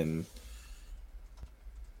 and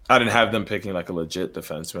I didn't have them picking like a legit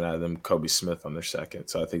defenseman. I had them Kobe Smith on their second.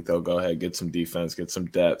 So I think they'll go ahead, get some defense, get some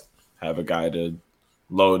depth, have a guy to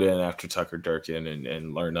load in after Tucker Durkin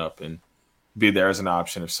and learn up and be there as an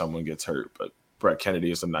option if someone gets hurt. But Brett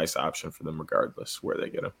Kennedy is a nice option for them regardless where they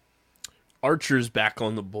get him. Archers back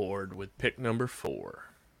on the board with pick number 4.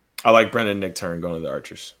 I like Brendan Nichtern going to the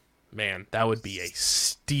Archers. Man, that would be a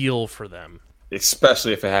steal for them.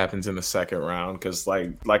 Especially if it happens in the second round, because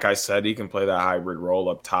like I said, he can play that hybrid role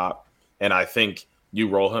up top. And I think you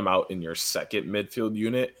roll him out in your second midfield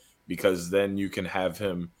unit because then you can have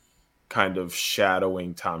him kind of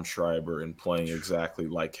shadowing Tom Schreiber and playing exactly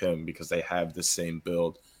like him because they have the same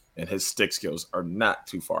build and his stick skills are not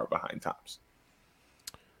too far behind Tom's.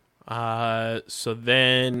 So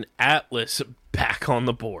then Atlas back on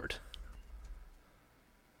the board.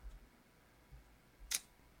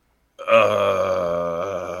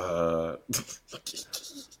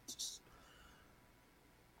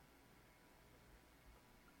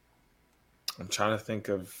 I'm trying to think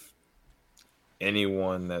of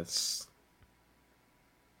anyone that's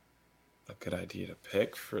a good idea to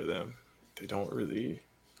pick for them. They don't really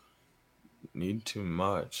need too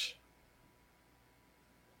much.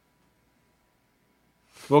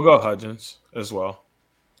 We'll go Hudgens as well.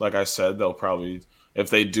 Like I said, they'll probably, if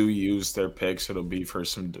they do use their picks, it'll be for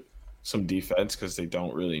some defense because they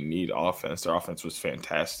don't really need offense. Their offense was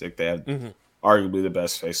fantastic. They had arguably the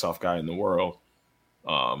best face-off guy in the world.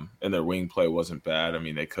 And their wing play wasn't bad. I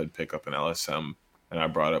mean, they could pick up an LSM, and I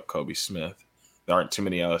brought up Kobe Smith. There aren't too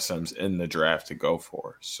many LSMs in the draft to go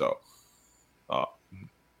for. So,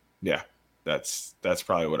 yeah, that's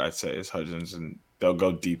probably what I'd say is Hudgens, and they'll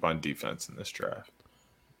go deep on defense in this draft.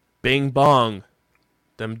 Bing bong.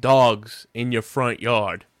 Them dogs in your front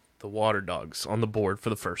yard. The Water Dogs on the board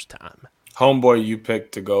for the first time. Homeboy, you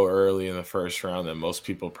picked to go early in the first round that most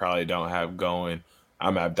people probably don't have going.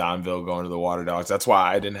 I'm at Donville going to the Water Dogs. That's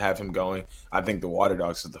why I didn't have him going. I think the Water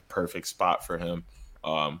Dogs is the perfect spot for him.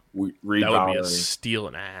 Reed that Bowering. Would be a steal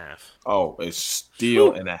and a half. Oh, a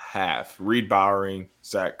steal and a half. Reed Bowering,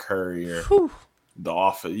 Zach Currier,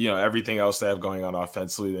 everything else they have going on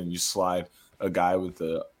offensively. Then you slide a guy with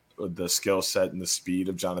the skill set and the speed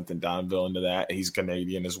of Jonathan Donville into that. He's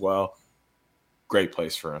Canadian as well. Great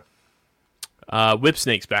place for him.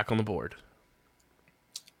 Whipsnakes back on the board.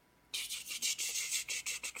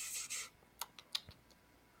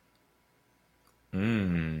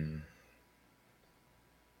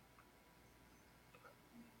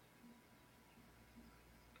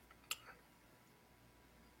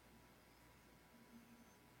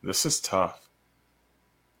 This is tough.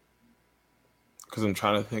 Because I'm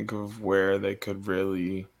trying to think of where they could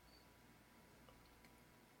really...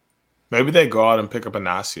 Maybe they go out and pick up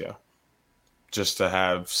Inacio. Just to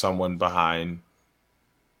have someone behind.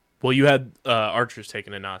 Well, you had Archers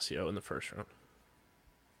taking Inacio in the first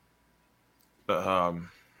round.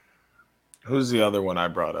 Who's the other one I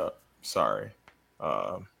brought up? Sorry.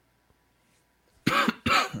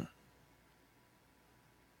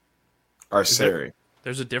 Arceri.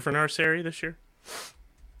 There's a different Arceri this year?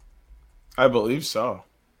 I believe so.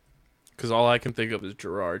 Because all I can think of is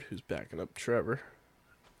Gerard, who's backing up Trevor.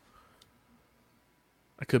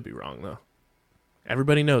 I could be wrong, though.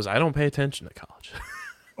 Everybody knows I don't pay attention to college.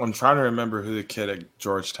 I'm trying to remember who the kid at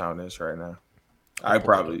Georgetown is right now. I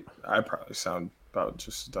probably sound about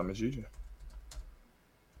just as dumb as you do.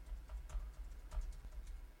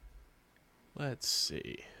 Let's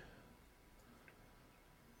see.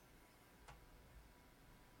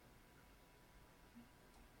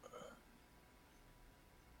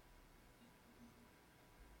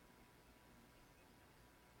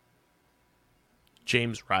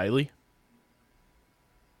 James Riley.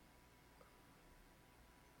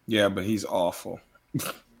 Yeah, but he's awful.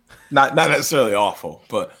 not necessarily awful,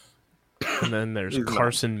 but... And then there's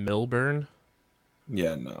Carson Milburn.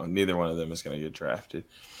 Yeah, no, neither one of them is going to get drafted.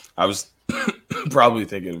 I was probably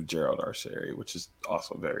thinking of Gerald Arceri, which is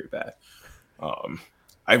also very bad.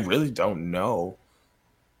 I really don't know.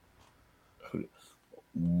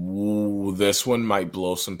 This one might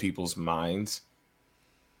blow some people's minds.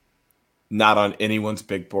 Not on anyone's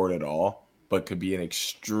big board at all, but could be an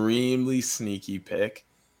extremely sneaky pick.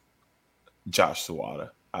 Josh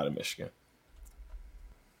Sawada out of Michigan.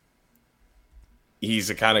 He's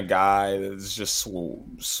the kind of guy that's just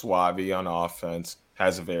suave on offense,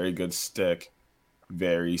 has a very good stick,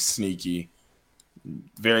 very sneaky,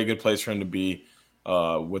 very good place for him to be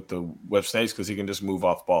with the Whip Snakes because he can just move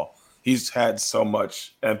off ball. He's had so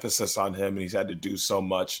much emphasis on him, and he's had to do so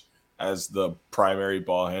much as the primary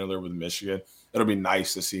ball handler with Michigan. It'll be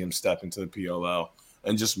nice to see him step into the PLL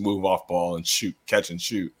and just move off ball and shoot, catch and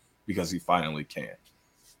shoot because he finally can.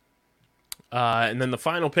 And then the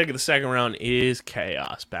final pick of the second round is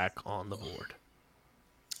Chaos back on the board.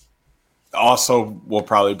 Also will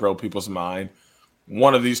probably blow people's mind.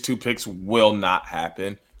 One of these two picks will not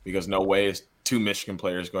happen because no way is two Michigan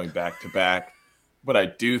players going back to back. But I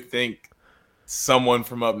do think someone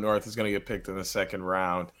from up north is going to get picked in the second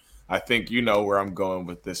round. I think you know where I'm going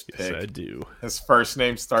with this pick. Yes, I do. His first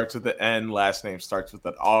name starts with an N, last name starts with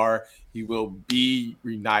an R. He will be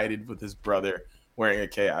reunited with his brother wearing a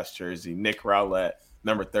Chaos jersey. Nick Rowlett,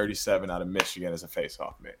 number 37 out of Michigan, as a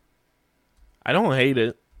face-off man. I don't hate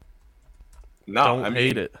it. No, I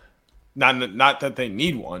hate it. Not that they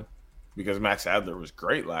need one, because Max Adler was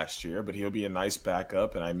great last year, but he'll be a nice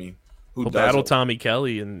backup. And I mean, who doesn't battle Tommy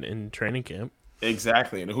Kelly in training camp?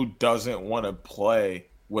 Exactly, and who doesn't want to play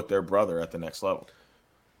with their brother at the next level?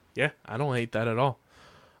 Yeah, I don't hate that at all.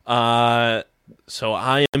 So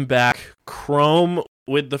I am back. Chrome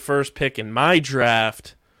with the first pick in my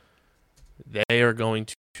draft. They are going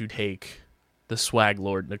to take the swag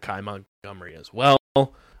lord Nakai Montgomery as well,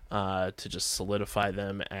 to just solidify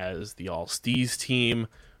them as the All-Steez team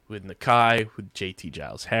with Nakai, with JT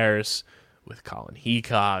Giles Harris, with Colin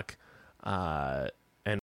Heacock,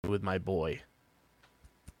 and with my boy.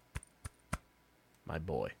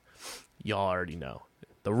 Y'all already know.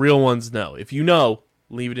 The real ones know. If you know,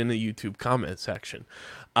 leave it in the YouTube comment section.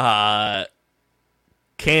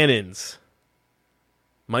 Cannons.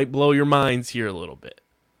 Might blow your minds here a little bit.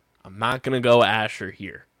 I'm not going to go Asher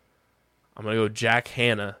here. I'm going to go Jack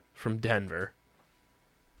Hanna from Denver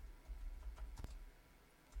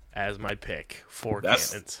as my pick for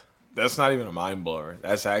Cannons. That's not even a mind blower.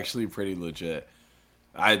 That's actually pretty legit.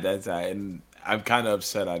 And I'm kind of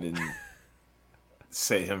upset I didn't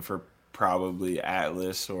say him for probably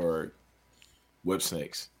Atlas or Whip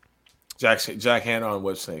Snakes. Jack Hanna on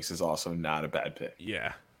Whip Snakes is also not a bad pick.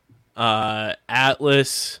 Yeah.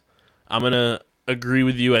 Atlas, I'm going to agree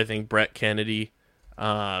with you. I think Brett Kennedy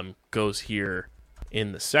goes here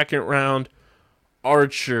in the second round.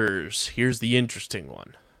 Archers, here's the interesting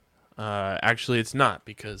one. Actually, it's not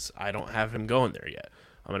because I don't have him going there yet.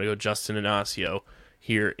 I'm going to go Justin Inacio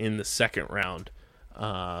here in the second round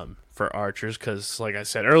for Archers because, like I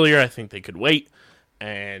said earlier, I think they could wait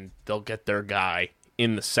and they'll get their guy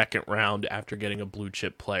in the second round after getting a blue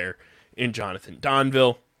chip player in Jonathan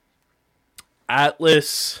Donville.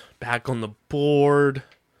 Atlas back on the board.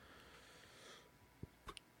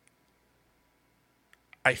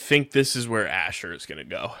 I think this is where Asher is going to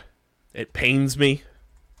go. It pains me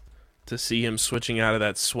to see him switching out of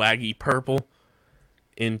that swaggy purple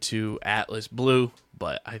into Atlas Blue,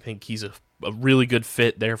 but I think he's a really good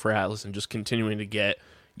fit there for Atlas and just continuing to get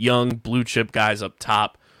young blue chip guys up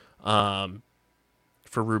top.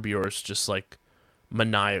 For Rubior's just like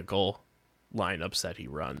maniacal lineups that he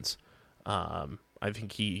runs. I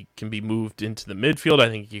think he can be moved into the midfield. I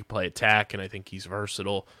think he can play attack, and I think he's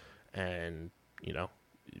versatile. And, you know,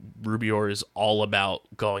 Rubior is all about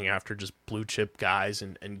going after just blue chip guys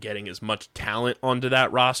and getting as much talent onto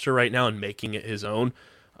that roster right now and making it his own.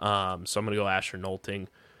 So I'm going to go Asher Nolting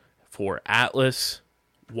for Atlas.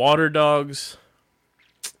 Water Dogs.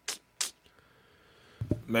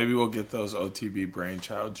 Maybe we'll get those OTB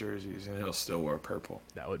Brainchild jerseys and he'll still wear purple.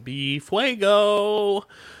 That would be Fuego.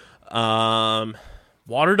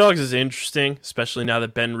 Water Dogs is interesting, especially now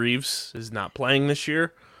that Ben Reeves is not playing this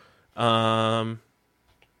year. I'm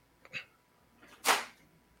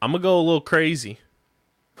going to go a little crazy.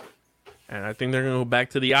 And I think they're going to go back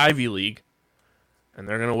to the Ivy League. And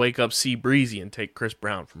they're going to wake up C Breezy and take Chris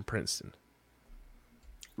Brown from Princeton.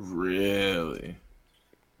 Really?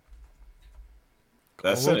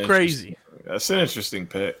 That's a little crazy. That's an interesting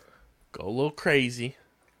pick. Go a little crazy.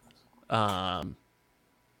 I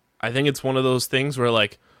think it's one of those things where,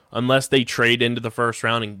 like, unless they trade into the first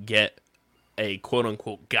round and get a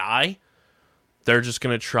quote-unquote guy, they're just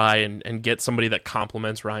going to try and get somebody that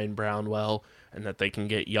complements Ryan Brown well and that they can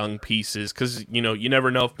get young pieces. Because, you know, you never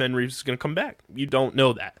know if Ben Reeves is going to come back. You don't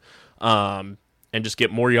know that. And just get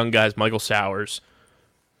more young guys, Michael Sowers,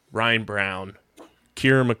 Ryan Brown,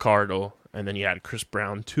 Kieran McCardle, and then you add Chris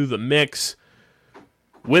Brown to the mix.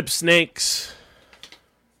 Whip Snakes.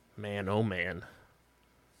 Man, oh man.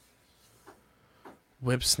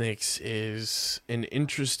 Whip Snakes is an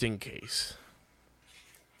interesting case.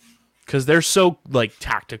 Because they're so, like,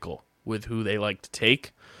 tactical with who they like to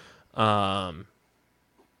take. I'm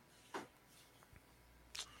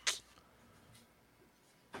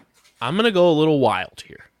going to go a little wild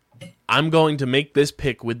here. I'm going to make this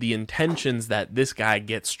pick with the intentions that this guy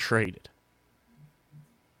gets traded.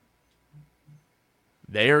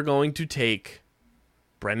 They are going to take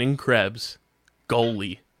Brennan Krebs,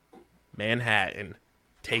 goalie, Manhattan,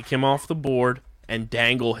 take him off the board, and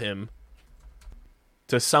dangle him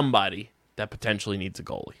to somebody that potentially needs a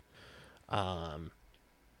goalie.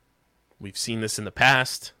 We've seen this in the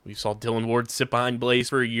past. We saw Dylan Ward sit behind Blaze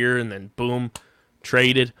for a year and then boom,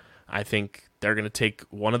 traded. I think they're going to take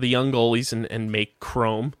one of the young goalies and make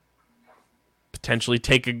Chrome. Potentially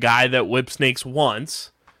take a guy that Whip Snakes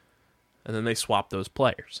wants. And then they swap those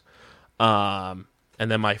players. And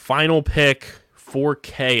then my final pick for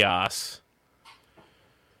Chaos.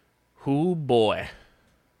 Whoo boy.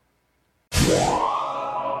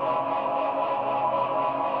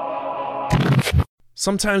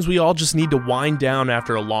 Sometimes we all just need to wind down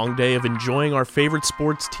after a long day of enjoying our favorite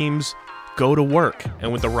sports teams go to work.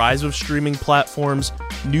 And with the rise of streaming platforms,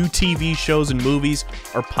 new TV shows and movies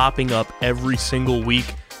are popping up every single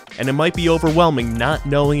week, and it might be overwhelming not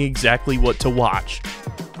knowing exactly what to watch.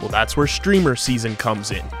 Well, that's where Streamer Season comes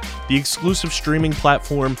in, the exclusive streaming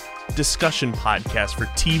platform discussion podcast for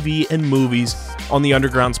TV and movies on the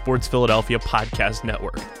Underground Sports Philadelphia podcast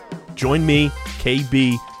network. Join me,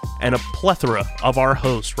 KB, and a plethora of our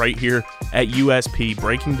hosts right here at USP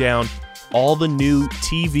breaking down all the new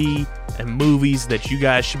TV and movies that you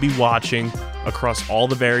guys should be watching across all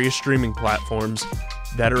the various streaming platforms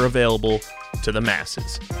that are available to the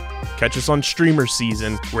masses. Catch us on Streamer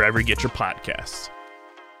Season wherever you get your podcasts.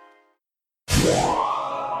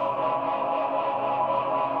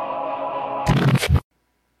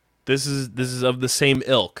 This is of the same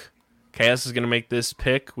ilk. Chaos is going to make this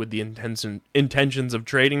pick with the intentions of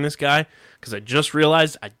trading this guy because I just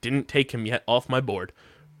realized I didn't take him yet off my board.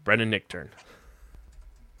 Brendan Nickturn.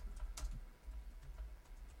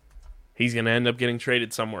 He's going to end up getting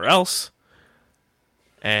traded somewhere else.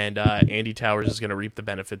 And Andy Towers is going to reap the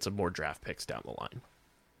benefits of more draft picks down the line.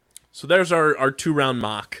 So there's our 2-round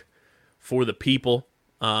mock for the people.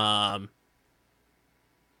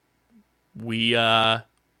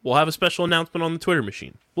 We'll have a special announcement on the Twitter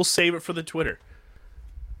machine. We'll save it for the Twitter.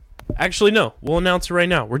 Actually, no. We'll announce it right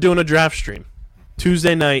now. We're doing a draft stream.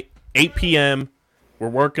 Tuesday night, 8 p.m. We're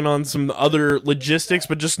working on some other logistics,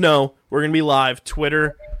 but just know we're going to be live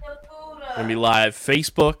Twitter. We're going to be live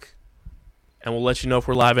Facebook. And we'll let you know if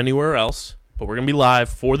we're live anywhere else. But we're going to be live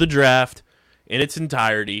for the draft in its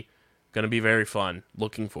entirety. Going to be very fun.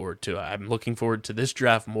 Looking forward to it. I'm looking forward to this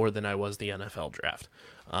draft more than I was the NFL draft.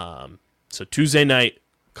 So Tuesday night,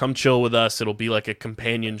 come chill with us. It'll be like a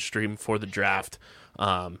companion stream for the draft.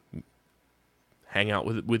 Hang out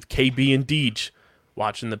with KB and Deej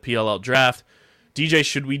watching the PLL draft. DJ,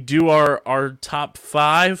 should we do our top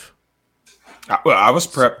 5? I was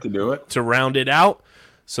prepped to do it. To round it out.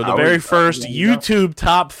 So the I very was- first there you go. YouTube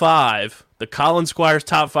top 5, the Colin Squires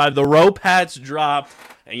top 5, the rope hats dropped,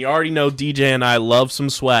 and you already know DJ and I love some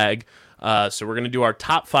swag. So we're going to do our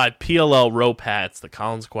top 5 PLL rope hats, the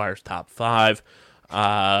Colin Squires top 5.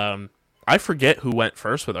 I forget who went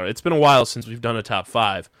first with our. It's been a while since we've done a top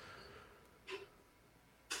 5.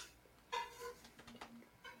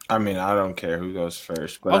 I mean, I don't care who goes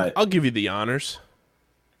first, but I'll give you the honors.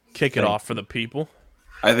 Kick it off for the people.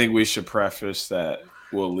 I think we should preface that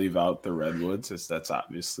we'll leave out the Redwoods, as that's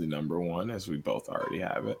obviously number 1, as we both already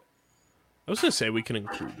have it. I was going to say we can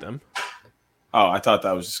include them. Oh, I thought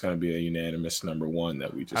that was just going to be a unanimous number 1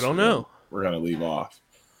 that we just. I don't know. We're going to leave off.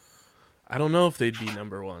 I don't know if they'd be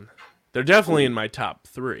number 1. They're definitely in my top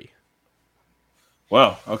 3.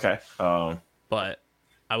 Well, okay. But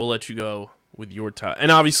I will let you go with your top.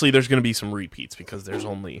 And obviously there's going to be some repeats because there's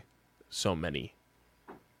only so many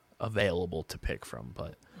available to pick from.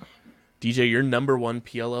 But DJ, your number 1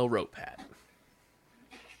 PLL rope hat.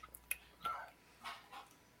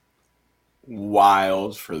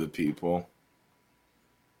 Wild for the people.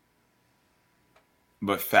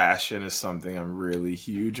 But fashion is something I'm really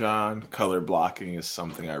huge on. Color blocking is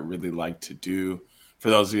something I really like to do. For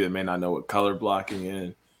those of you that may not know what color blocking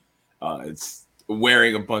is, it's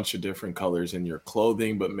wearing a bunch of different colors in your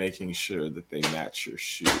clothing, but making sure that they match your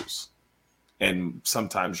shoes. And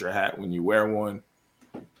sometimes your hat, when you wear one,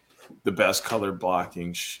 the best color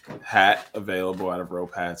blocking hat available out of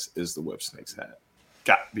rope hats is the Whip Snakes hat.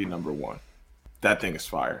 Got to be number 1. That thing is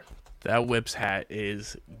fire. That Whips hat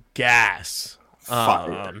is gas.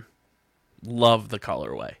 Fire. Love the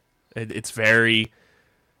colorway. It's very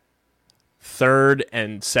third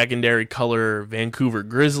and secondary color Vancouver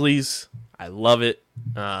Grizzlies. I love it.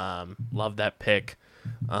 Love that pick.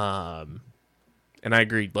 And I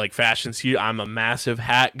agree. Like fashion's huge. I'm a massive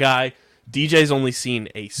hat guy. DJ's only seen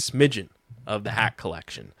a smidgen of the hat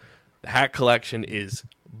collection. The hat collection is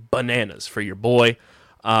bananas for your boy.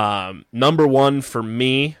 Number 1 for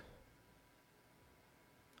me.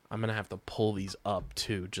 I'm going to have to pull these up,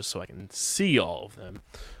 too, just so I can see all of them.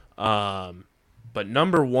 But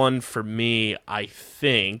number 1 for me, I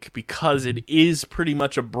think, because it is pretty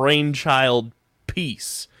much a brainchild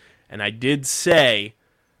piece, and I did say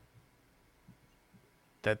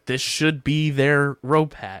that this should be their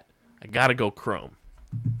rope hat, I got to go chrome.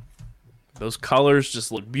 Those colors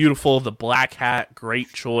just look beautiful. The black hat,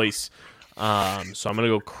 great choice. So I'm going to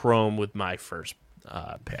go chrome with my first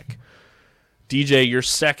pick. DJ, you're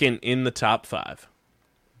second in the top 5.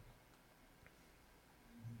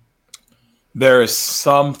 There is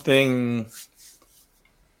something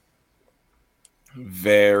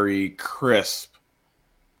very crisp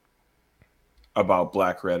about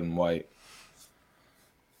black, red, and white.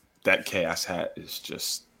 That Chaos hat is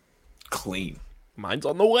just clean. Mine's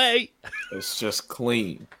on the way. It's just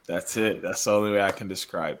clean. That's it. That's the only way I can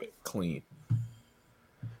describe it. Clean.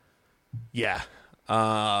 Yeah.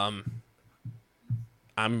 I'm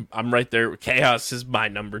right there. Chaos is my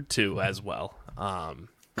number 2 as well.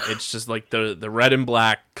 It's just like the red and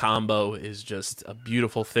black combo is just a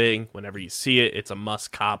beautiful thing. Whenever you see it, it's a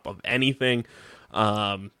must cop of anything.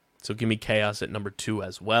 So give me Chaos at number 2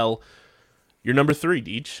 as well. Your number 3,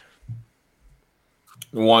 Deej.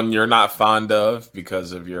 One you're not fond of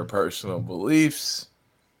because of your personal beliefs,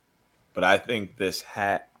 but I think this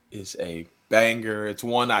hat is a banger. It's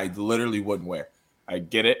one I literally wouldn't wear. I'd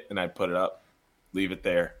get it and I'd put it up, leave it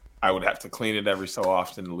there. I would have to clean it every so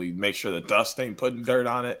often to make sure the dust ain't putting dirt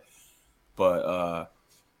on it. But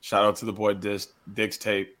shout out to the boy Diggs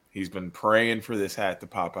Tape. He's been praying for this hat to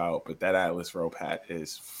pop out, but that Atlas rope hat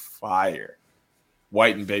is fire.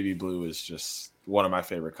 White and baby blue is just one of my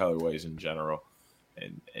favorite colorways in general.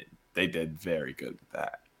 And they did very good with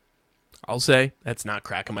that. I'll say that's not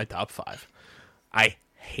cracking my top 5. I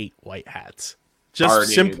hate white hats.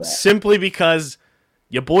 Just simply because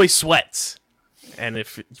your boy sweats. And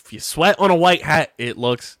if you sweat on a white hat, it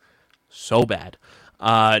looks so bad.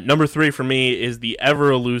 Number 3 for me is the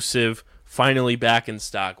ever elusive, finally back in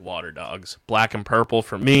stock Water Dogs. Black and purple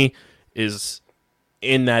for me is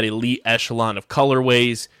in that elite echelon of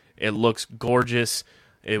colorways. It looks gorgeous.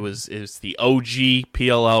 It's the OG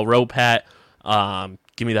PLL rope hat.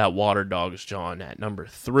 Give me that Water Dogs, John, at number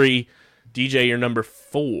 3. DJ, you're number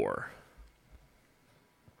 4.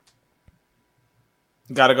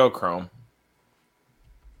 Gotta go chrome.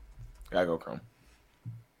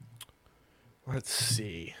 Let's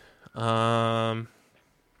see. I'm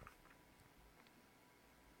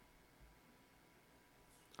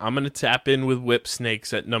going to tap in with Whip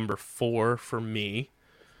Snakes at number 4 for me.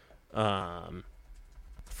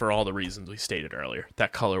 for all the reasons we stated earlier.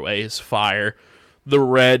 That colorway is fire. The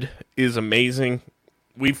red is amazing.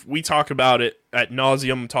 We talk about it at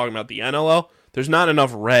nauseum talking about the NLL. There's not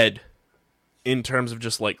enough red in terms of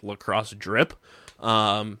just like lacrosse drip.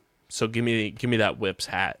 So give me that Whips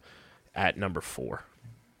hat at number 4.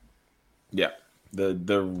 Yeah.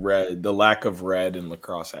 The lack of red in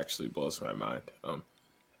lacrosse actually blows my mind.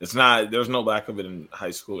 There's no lack of it in high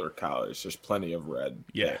school or college. There's plenty of red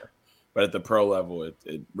there. But at the pro level, it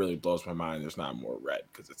really blows my mind there's not more red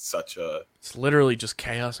because it's literally just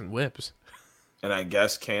chaos and whips. And I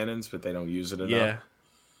guess cannons, but they don't use it enough. Yeah.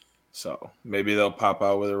 So maybe they'll pop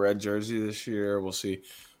out with a red jersey this year. We'll see.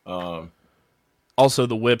 Also,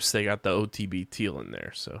 the whips, they got the OTB teal in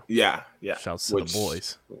there. So yeah. Shouts to the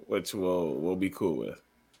boys. Which we'll be cool with.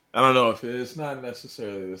 I don't know if it's not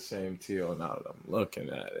necessarily the same teal now that I'm looking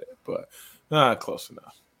at it, but close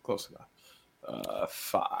enough.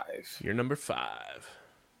 5. You're number 5.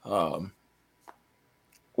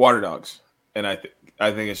 Water Dogs, and I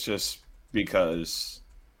think it's just because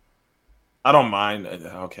I don't mind.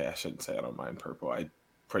 Okay, I shouldn't say I don't mind purple. I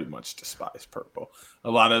pretty much despise purple.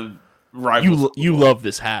 A lot of rivals. You love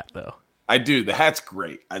this hat though. I do. The hat's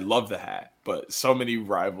great. I love the hat, but so many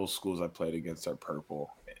rival schools I played against are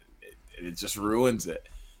purple. It just ruins it.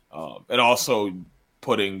 And also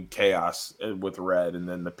putting chaos with red and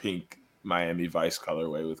then the pink Miami Vice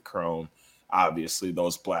colorway with chrome. Obviously,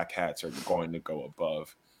 those black hats are going to go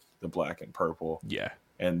above the black and purple. Yeah.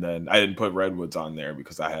 And then I didn't put Redwoods on there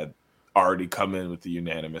because I had already come in with the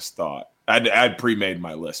unanimous thought. I'd pre-made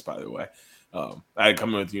my list, by the way. I had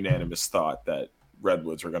come in with unanimous thought that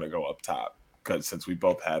Redwoods were going to go up top because since we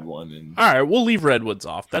both had one. And all right, we'll leave Redwoods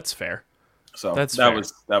off. That's fair. So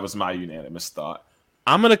that was my unanimous thought.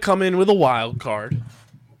 I'm going to come in with a wild card.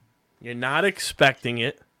 You're not expecting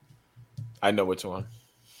it. I know which one.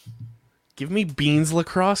 Give me Beans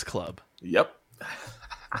Lacrosse Club. Yep.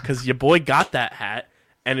 Because your boy got that hat,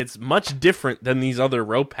 and it's much different than these other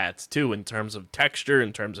rope hats, too, in terms of texture,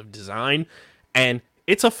 in terms of design, and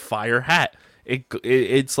it's a fire hat.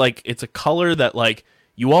 It's a color that, like,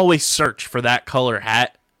 you always search for that color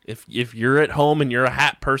hat. If you're at home and you're a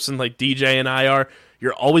hat person like DJ and I are,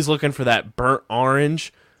 you're always looking for that burnt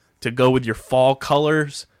orange to go with your fall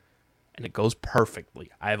colors, and it goes perfectly.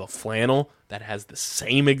 I have a flannel that has the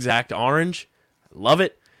same exact orange. I love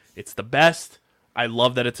it. It's the best. I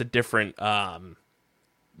love that it's a different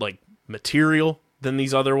material than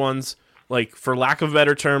these other ones. Like, for lack of a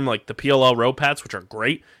better term, like the PLL rope hats, which are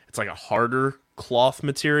great, it's like a harder cloth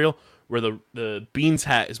material, where the Beans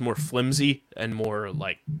hat is more flimsy and more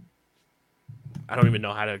like, I don't even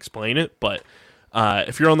know how to explain it, but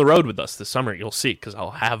if you're on the road with us this summer, you'll see, because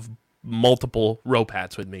I'll have multiple rope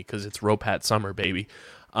hats with me, because it's rope hat summer, baby.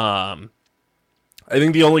 I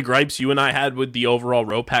think the only gripes you and I had with the overall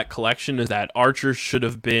rope hat collection is that Archers should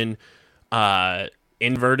have been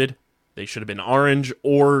inverted. They should have been orange,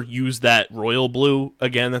 or use that royal blue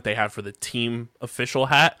again that they have for the team official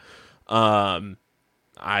hat.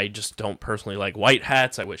 I just don't personally like white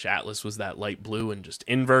hats. I wish Atlas was that light blue and just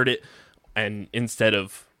invert it. And instead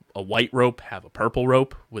of a white rope, have a purple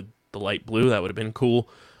rope with the light blue. That would have been cool.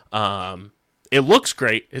 It looks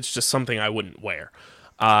great. It's just something I wouldn't wear.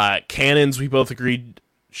 Cannons, we both agreed,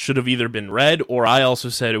 should have either been red, or I also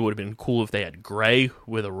said it would have been cool if they had gray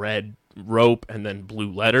with a red rope and then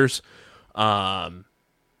blue letters. But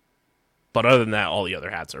other than that, all the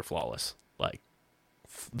other hats are flawless. Like,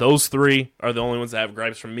 those 3 are the only ones that have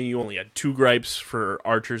gripes from me. You only had 2 gripes for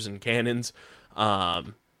Archers and Cannons.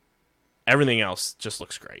 Everything else just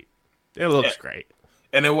looks great. It looks great.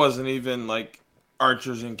 And it wasn't even like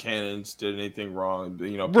Archers and Cannons did anything wrong,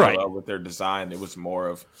 right, with their design. It was more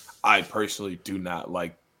of, I personally do not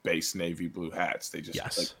like base navy blue hats. They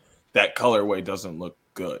just like, that colorway doesn't look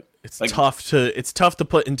good. It's like, tough to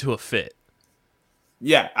put into a fit.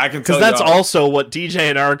 Yeah, I can tell, because that's also what DJ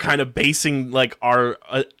and I are kind of basing like our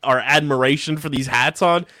admiration for these hats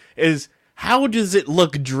on, is how does it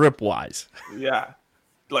look drip wise? Yeah,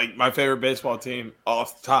 like my favorite baseball team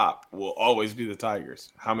off the top will always be the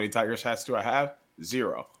Tigers. How many Tigers hats do I have?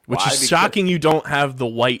 0. Which is shocking. You don't have the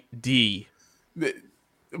white D,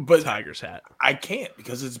 but Tigers hat. I can't,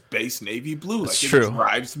 because it's base navy blue. It's like, true. It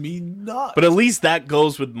drives me nuts. But at least that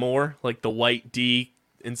goes with more like the white D.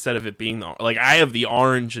 Instead of it being I have the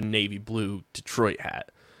orange and navy blue Detroit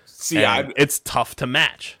hat. See, it's tough to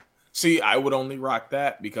match. See, I would only rock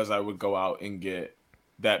that because I would go out and get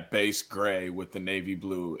that base gray with the navy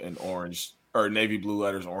blue and orange, or navy blue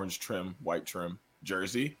letters, orange trim, white trim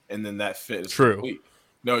jersey, and then that fit is true. Complete.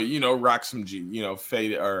 No, rock some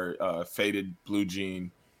faded blue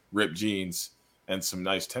jean, ripped jeans, and some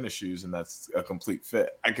nice tennis shoes, and that's a complete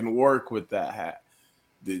fit. I can work with that hat.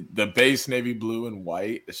 The base navy blue and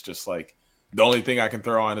white, it's just like the only thing I can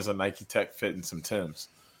throw on is a Nike Tech Fit and some Timbs.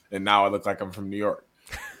 And now I look like I'm from New York.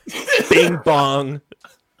 Bing bong.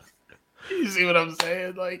 You see what I'm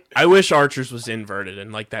saying? Like, I wish Archer's was inverted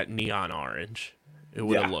and like that neon orange. It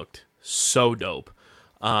would have looked so dope.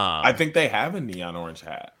 I think they have a neon orange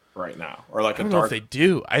hat right now, or like I don't know if they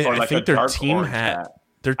do. I think their team hat.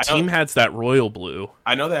 Their team hat's that royal blue.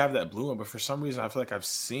 I know they have that blue one, but for some reason I feel like I've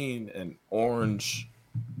seen an orange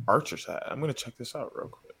Archer's hat. I'm gonna check this out real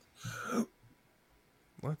quick.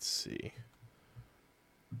 Let's see.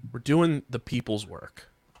 We're doing the people's work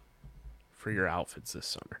for your outfits this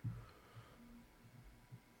summer.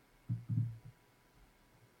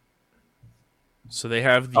 So they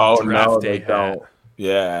have the draft day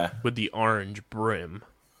hat with the orange brim.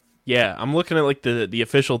 Yeah, I'm looking at like the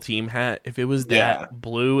official team hat. If it was that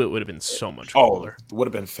blue, it would have been so much cooler. It would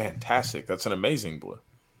have been fantastic. That's an amazing blue.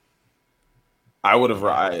 I would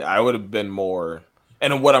have been more.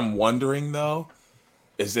 And what I'm wondering though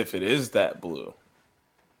is if it is that blue,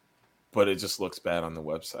 but it just looks bad on the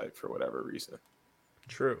website for whatever reason.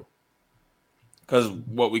 True. Because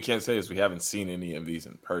what we can't say is we haven't seen any of these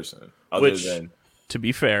in person, other than, to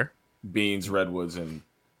be fair, Beans, Redwoods, and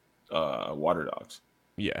Water Dogs.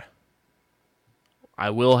 Yeah. I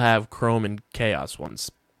will have Chrome and Chaos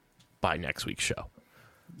ones by next week's show.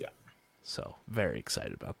 Yeah. So very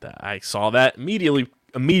excited about that. I saw that,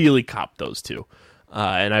 immediately copped those two.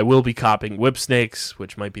 And I will be copping Whip Snakes,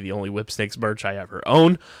 which might be the only Whip Snakes merch I ever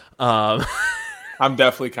own. I'm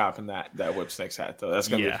definitely copping that Whip Snakes hat, though. That's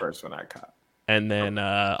going to be the first one I cop. And then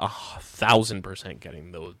 1,000%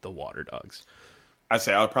 getting the Water Dogs. I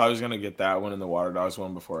say I probably was going to get that one and the Water Dogs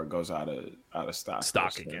one before it goes out of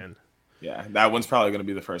stock Again. Yeah, that one's probably going to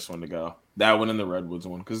be the first one to go. That one and the Redwoods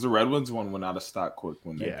one, because the Redwoods one went out of stock quick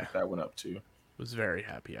when they picked that one up too. Was very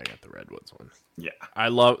happy I got the Redwoods one. Yeah. I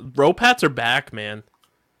love rope hats are back, man.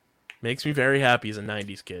 Makes me very happy as a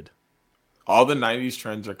 90s kid. All the 90s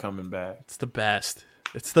trends are coming back. It's the best.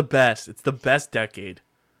 It's the best. It's the best decade.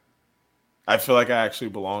 I feel like I actually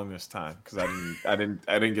belong this time because I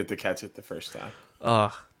didn't get to catch it the first time.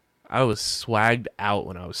 I was swagged out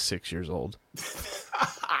when I was 6 years old.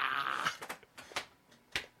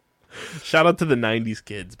 Shout out to the 90s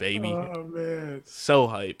kids, baby. Oh man. So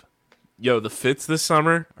hype. Yo, the fits this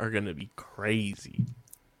summer are going to be crazy.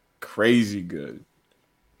 Crazy good.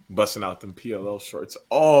 Busting out them PLL shorts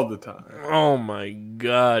all the time. Oh my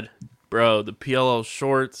god. Bro, the PLL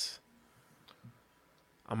shorts.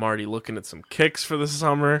 I'm already looking at some kicks for the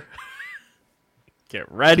summer.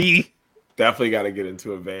 Get ready. Definitely got to get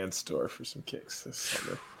into a Vans store for some kicks this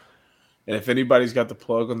summer. And if anybody's got the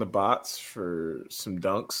plug on the bots for some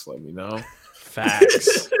dunks, let me know.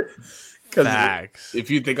 Facts. Facts.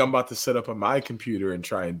 If you think I'm about to set up on my computer and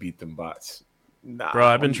try and beat them bots, nah. Bro,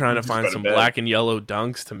 I've been trying to find some black and yellow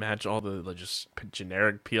dunks to match all the just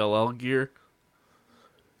generic PLL gear.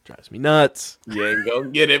 Drives me nuts. You ain't gonna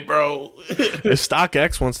get it, bro. If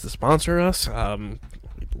StockX wants to sponsor us,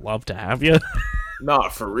 we'd love to have you. Nah,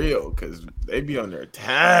 for real, because they be on their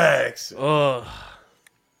tax. Ugh.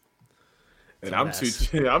 And I'm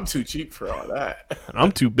too cheap for all that. And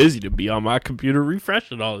I'm too busy to be on my computer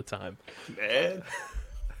refreshing all the time. Man,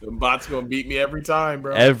 the bots gonna beat me every time,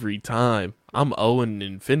 bro. Every time. I'm 0-in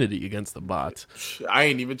infinity against the bots. I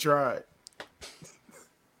ain't even tried.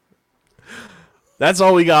 That's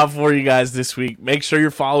all we got for you guys this week. Make sure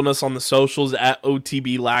you're following us on the socials at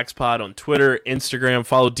OTBLaxPod on Twitter, Instagram.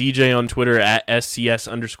 Follow DJ on Twitter at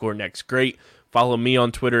SCS_NextGreat. Follow me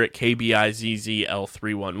on Twitter at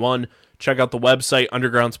KBIZZL311. Check out the website,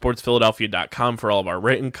 undergroundsportsphiladelphia.com, for all of our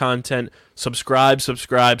written content. Subscribe to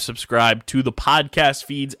the podcast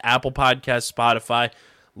feeds, Apple Podcasts, Spotify.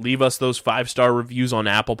 Leave us those 5-star reviews on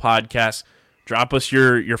Apple Podcasts. Drop us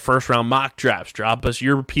your first-round mock drafts. Drop us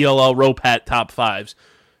your PLL rope hat top 5s.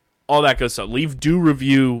 All that good stuff. Leave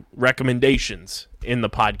review recommendations in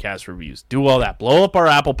the podcast reviews. Do all that. Blow up our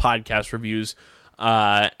Apple Podcast reviews.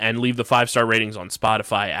 And leave the 5-star ratings on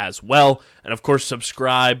Spotify as well. And, of course,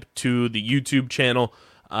 subscribe to the YouTube channel.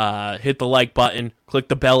 Hit the like button. Click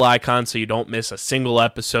the bell icon so you don't miss a single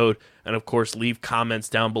episode. And, of course, leave comments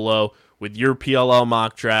down below with your PLL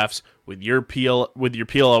mock drafts, with your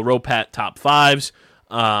PLL rope hat top 5s.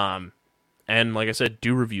 And, like I said,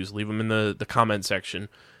 do reviews. Leave them in the comment section.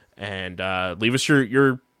 And leave us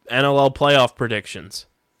your NLL playoff predictions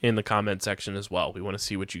in the comment section as well. We want to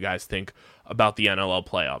see what you guys think about the NLL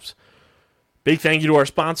playoffs. Big thank you to our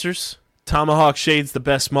sponsors. Tomahawk Shades, the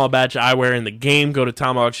best small batch eyewear in the game. Go to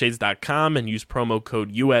tomahawkshades.com and use promo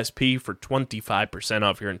code USP for 25%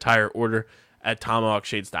 off your entire order at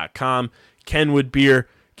TomahawkShades.com. Kenwood Beer,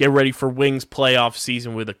 get ready for Wings playoff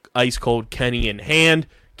season with an ice-cold Kenny in hand.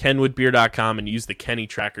 KenwoodBeer.com and use the Kenny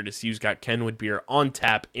tracker to see who's got Kenwood Beer on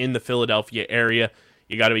tap in the Philadelphia area.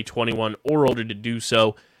 You got to be 21 or older to do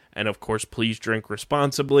so. And, of course, please drink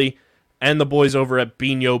responsibly. And the boys over at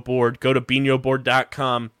Bino Board. Go to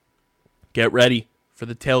BinoBoard.com. Get ready for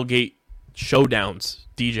the tailgate showdowns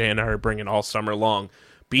DJ and I are bringing all summer long.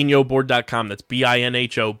 BinoBoard.com. That's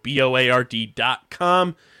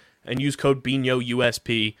BinoBoard.com. And use code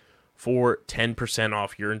BinoUSP for 10%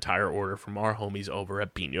 off your entire order from our homies over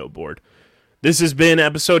at Bino Board. This has been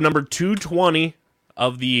episode number 220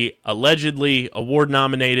 of the allegedly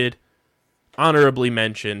award-nominated, honorably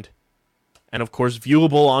mentioned, and of course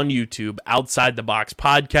viewable on YouTube, Outside the Box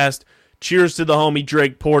podcast. Cheers to the homie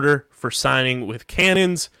Drake Porter for signing with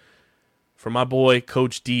Cannons. For my boy,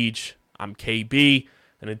 Coach Deej, I'm KB.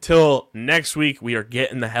 And until next week, we are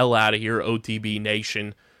getting the hell out of here, OTB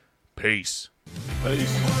Nation. Peace.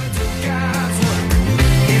 Peace.